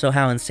 Also,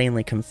 how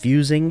insanely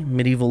confusing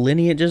medieval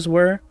lineages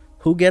were.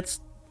 Who gets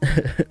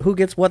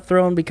what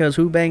throne because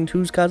who banged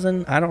whose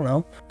cousin? I don't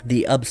know.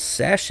 The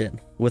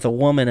obsession with a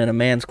woman in a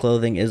man's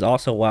clothing is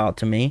also wild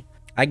to me.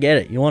 I get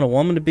it. You want a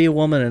woman to be a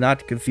woman and not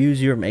to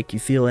confuse you or make you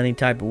feel any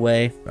type of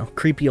way.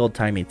 Creepy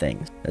old-timey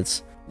things.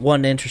 That's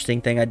one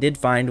interesting thing I did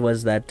find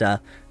was that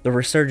the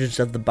resurgence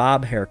of the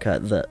bob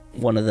haircut,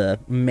 one of the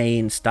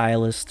main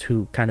stylists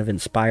who kind of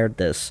inspired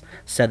this,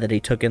 said that he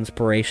took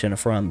inspiration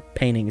from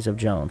paintings of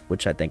Joan,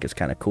 which I think is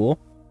kind of cool.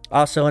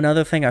 Also,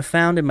 another thing I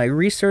found in my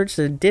research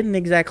that I didn't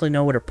exactly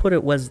know where to put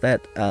it was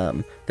that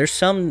there's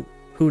some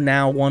who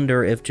now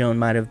wonder if Joan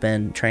might have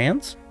been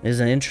trans. It is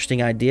an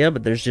interesting idea,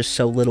 but there's just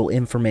so little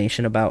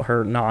information about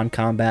her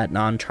non-combat,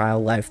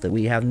 non-trial life that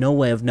we have no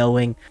way of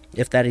knowing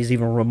if that is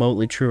even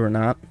remotely true or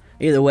not.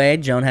 Either way,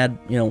 Joan had,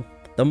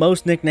 the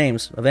most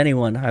nicknames of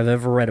anyone I've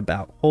ever read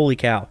about. Holy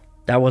cow.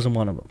 That wasn't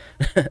one of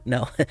them.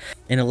 No.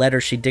 In a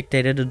letter she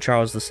dictated to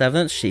Charles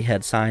VII, she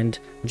had signed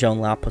Joan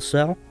La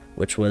Pucelle,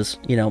 which was,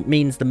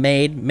 means the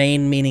maid. Maid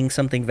meaning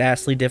something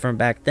vastly different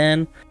back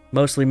then.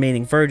 Mostly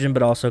meaning virgin,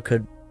 but also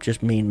could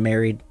just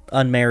mean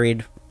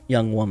unmarried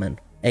young woman,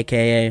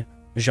 aka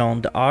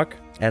Jeanne d'Arc.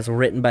 As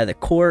written by the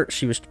court,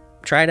 she was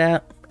tried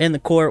out in the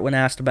court. When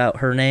asked about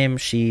her name,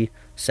 she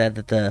said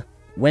that the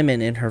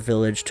women in her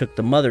village took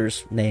the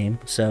mother's name,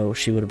 so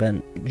she would have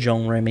been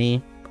Jean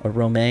Remy or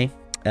Romée.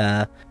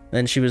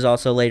 Then she was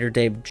also later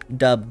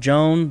dubbed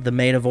Joan, the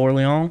Maid of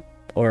Orléans,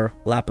 or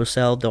La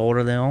Pucelle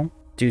d'Orléans,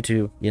 due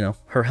to,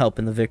 her help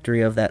in the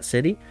victory of that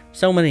city.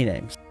 So many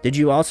names. Did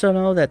you also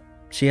know that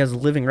she has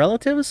living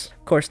relatives?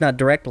 Of course, not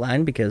direct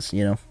line because,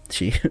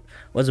 she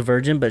was a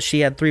virgin, but she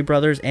had 3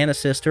 brothers and a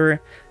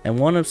sister, and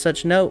one of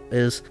such note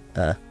is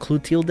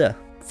Clotilde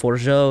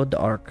Forgeot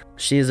d'Arc.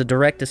 She is a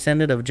direct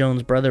descendant of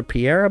Joan's brother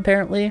Pierre,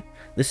 apparently.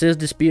 This is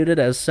disputed,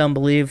 as some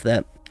believe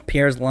that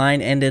Pierre's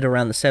line ended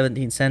around the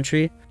 17th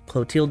century.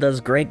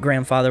 Clotilda's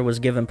great-grandfather was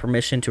given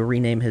permission to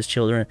rename his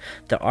children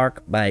the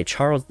Ark by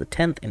Charles X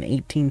in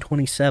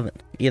 1827.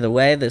 Either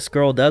way, this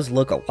girl does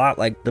look a lot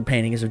like the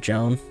paintings of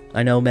Joan.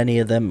 I know many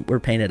of them were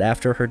painted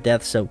after her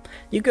death, so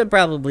you could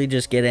probably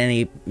just get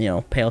any,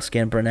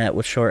 pale-skinned brunette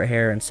with short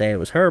hair and say it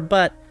was her,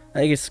 but I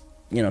think it's,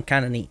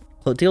 kind of neat.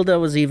 Clotilda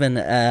was even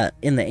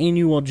in the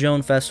annual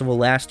Joan Festival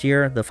last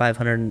year, the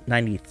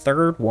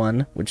 593rd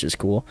one, which is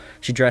cool.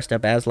 She dressed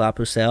up as La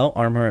Pucelle,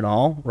 armor and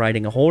all,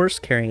 riding a horse,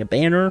 carrying a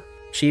banner.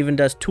 She even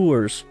does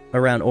tours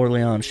around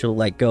Orléans. She'll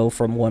go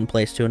from one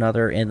place to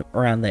another in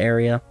around the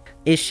area.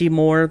 Is she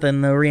more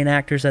than the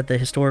reenactors at the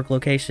historic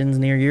locations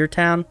near your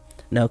town?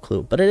 No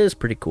clue, but it is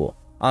pretty cool.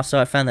 Also,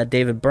 I found that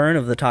David Byrne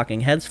of the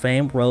Talking Heads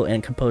fame wrote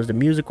and composed a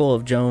musical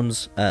of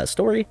Joan's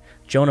story.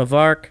 Joan of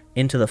Arc,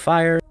 Into the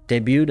Fire,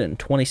 debuted in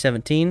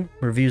 2017.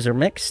 Reviews are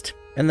mixed.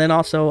 And then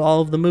also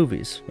all of the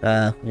movies.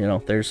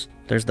 There's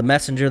The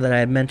Messenger that I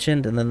had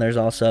mentioned, and then there's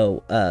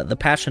also The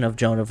Passion of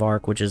Joan of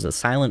Arc, which is a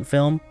silent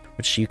film,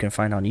 which you can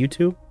find on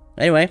YouTube.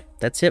 Anyway,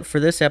 that's it for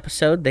this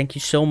episode. Thank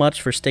you so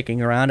much for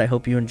sticking around. I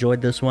hope you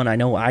enjoyed this one. I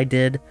know I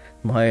did.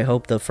 I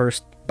hope the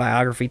first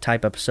biography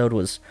type episode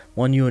was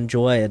one you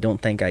enjoy. I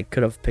don't think I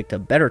could have picked a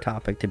better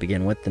topic to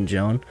begin with than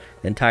Joan.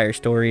 The entire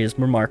story is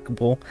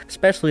remarkable,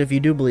 especially if you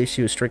do believe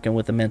she was stricken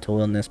with a mental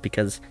illness,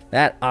 because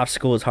that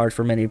obstacle is hard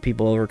for many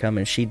people to overcome,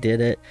 and she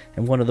did it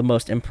in one of the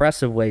most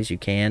impressive ways you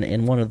can,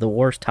 in one of the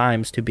worst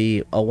times to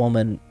be a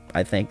woman,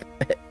 I think,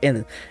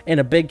 in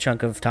a big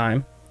chunk of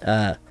time.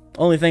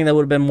 Only thing that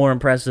would have been more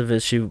impressive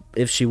is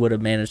if she would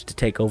have managed to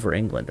take over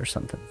England or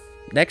something.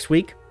 Next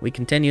week, we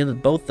continue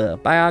both the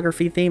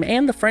biography theme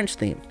and the French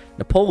theme.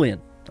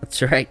 Napoleon,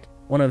 that's right,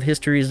 one of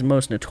history's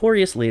most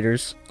notorious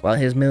leaders. While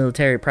his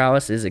military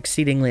prowess is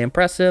exceedingly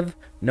impressive,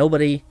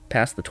 nobody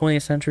past the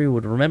 20th century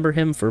would remember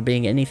him for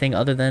being anything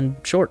other than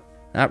short.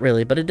 Not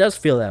really, but it does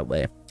feel that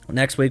way.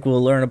 Next week,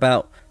 we'll learn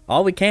about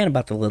all we can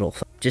about the little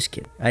Just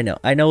kidding. I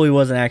know he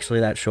wasn't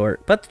actually that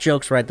short, but the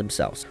jokes write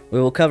themselves. We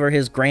will cover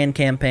his grand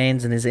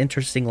campaigns and his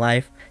interesting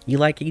life. You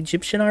like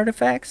Egyptian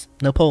artifacts?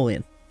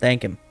 Napoleon.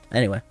 Thank him.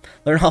 Anyway,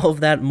 learn all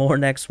of that and more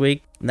next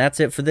week. And that's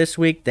it for this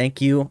week.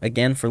 Thank you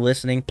again for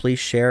listening. Please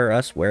share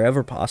us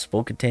wherever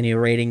possible. Continue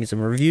ratings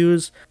and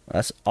reviews.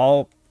 Us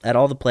all at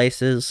all the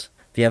places.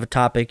 If you have a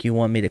topic you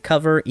want me to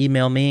cover,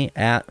 email me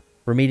at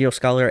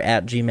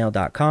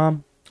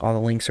remedialscholar@gmail.com. All the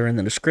links are in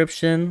the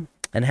description.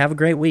 And have a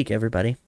great week, everybody.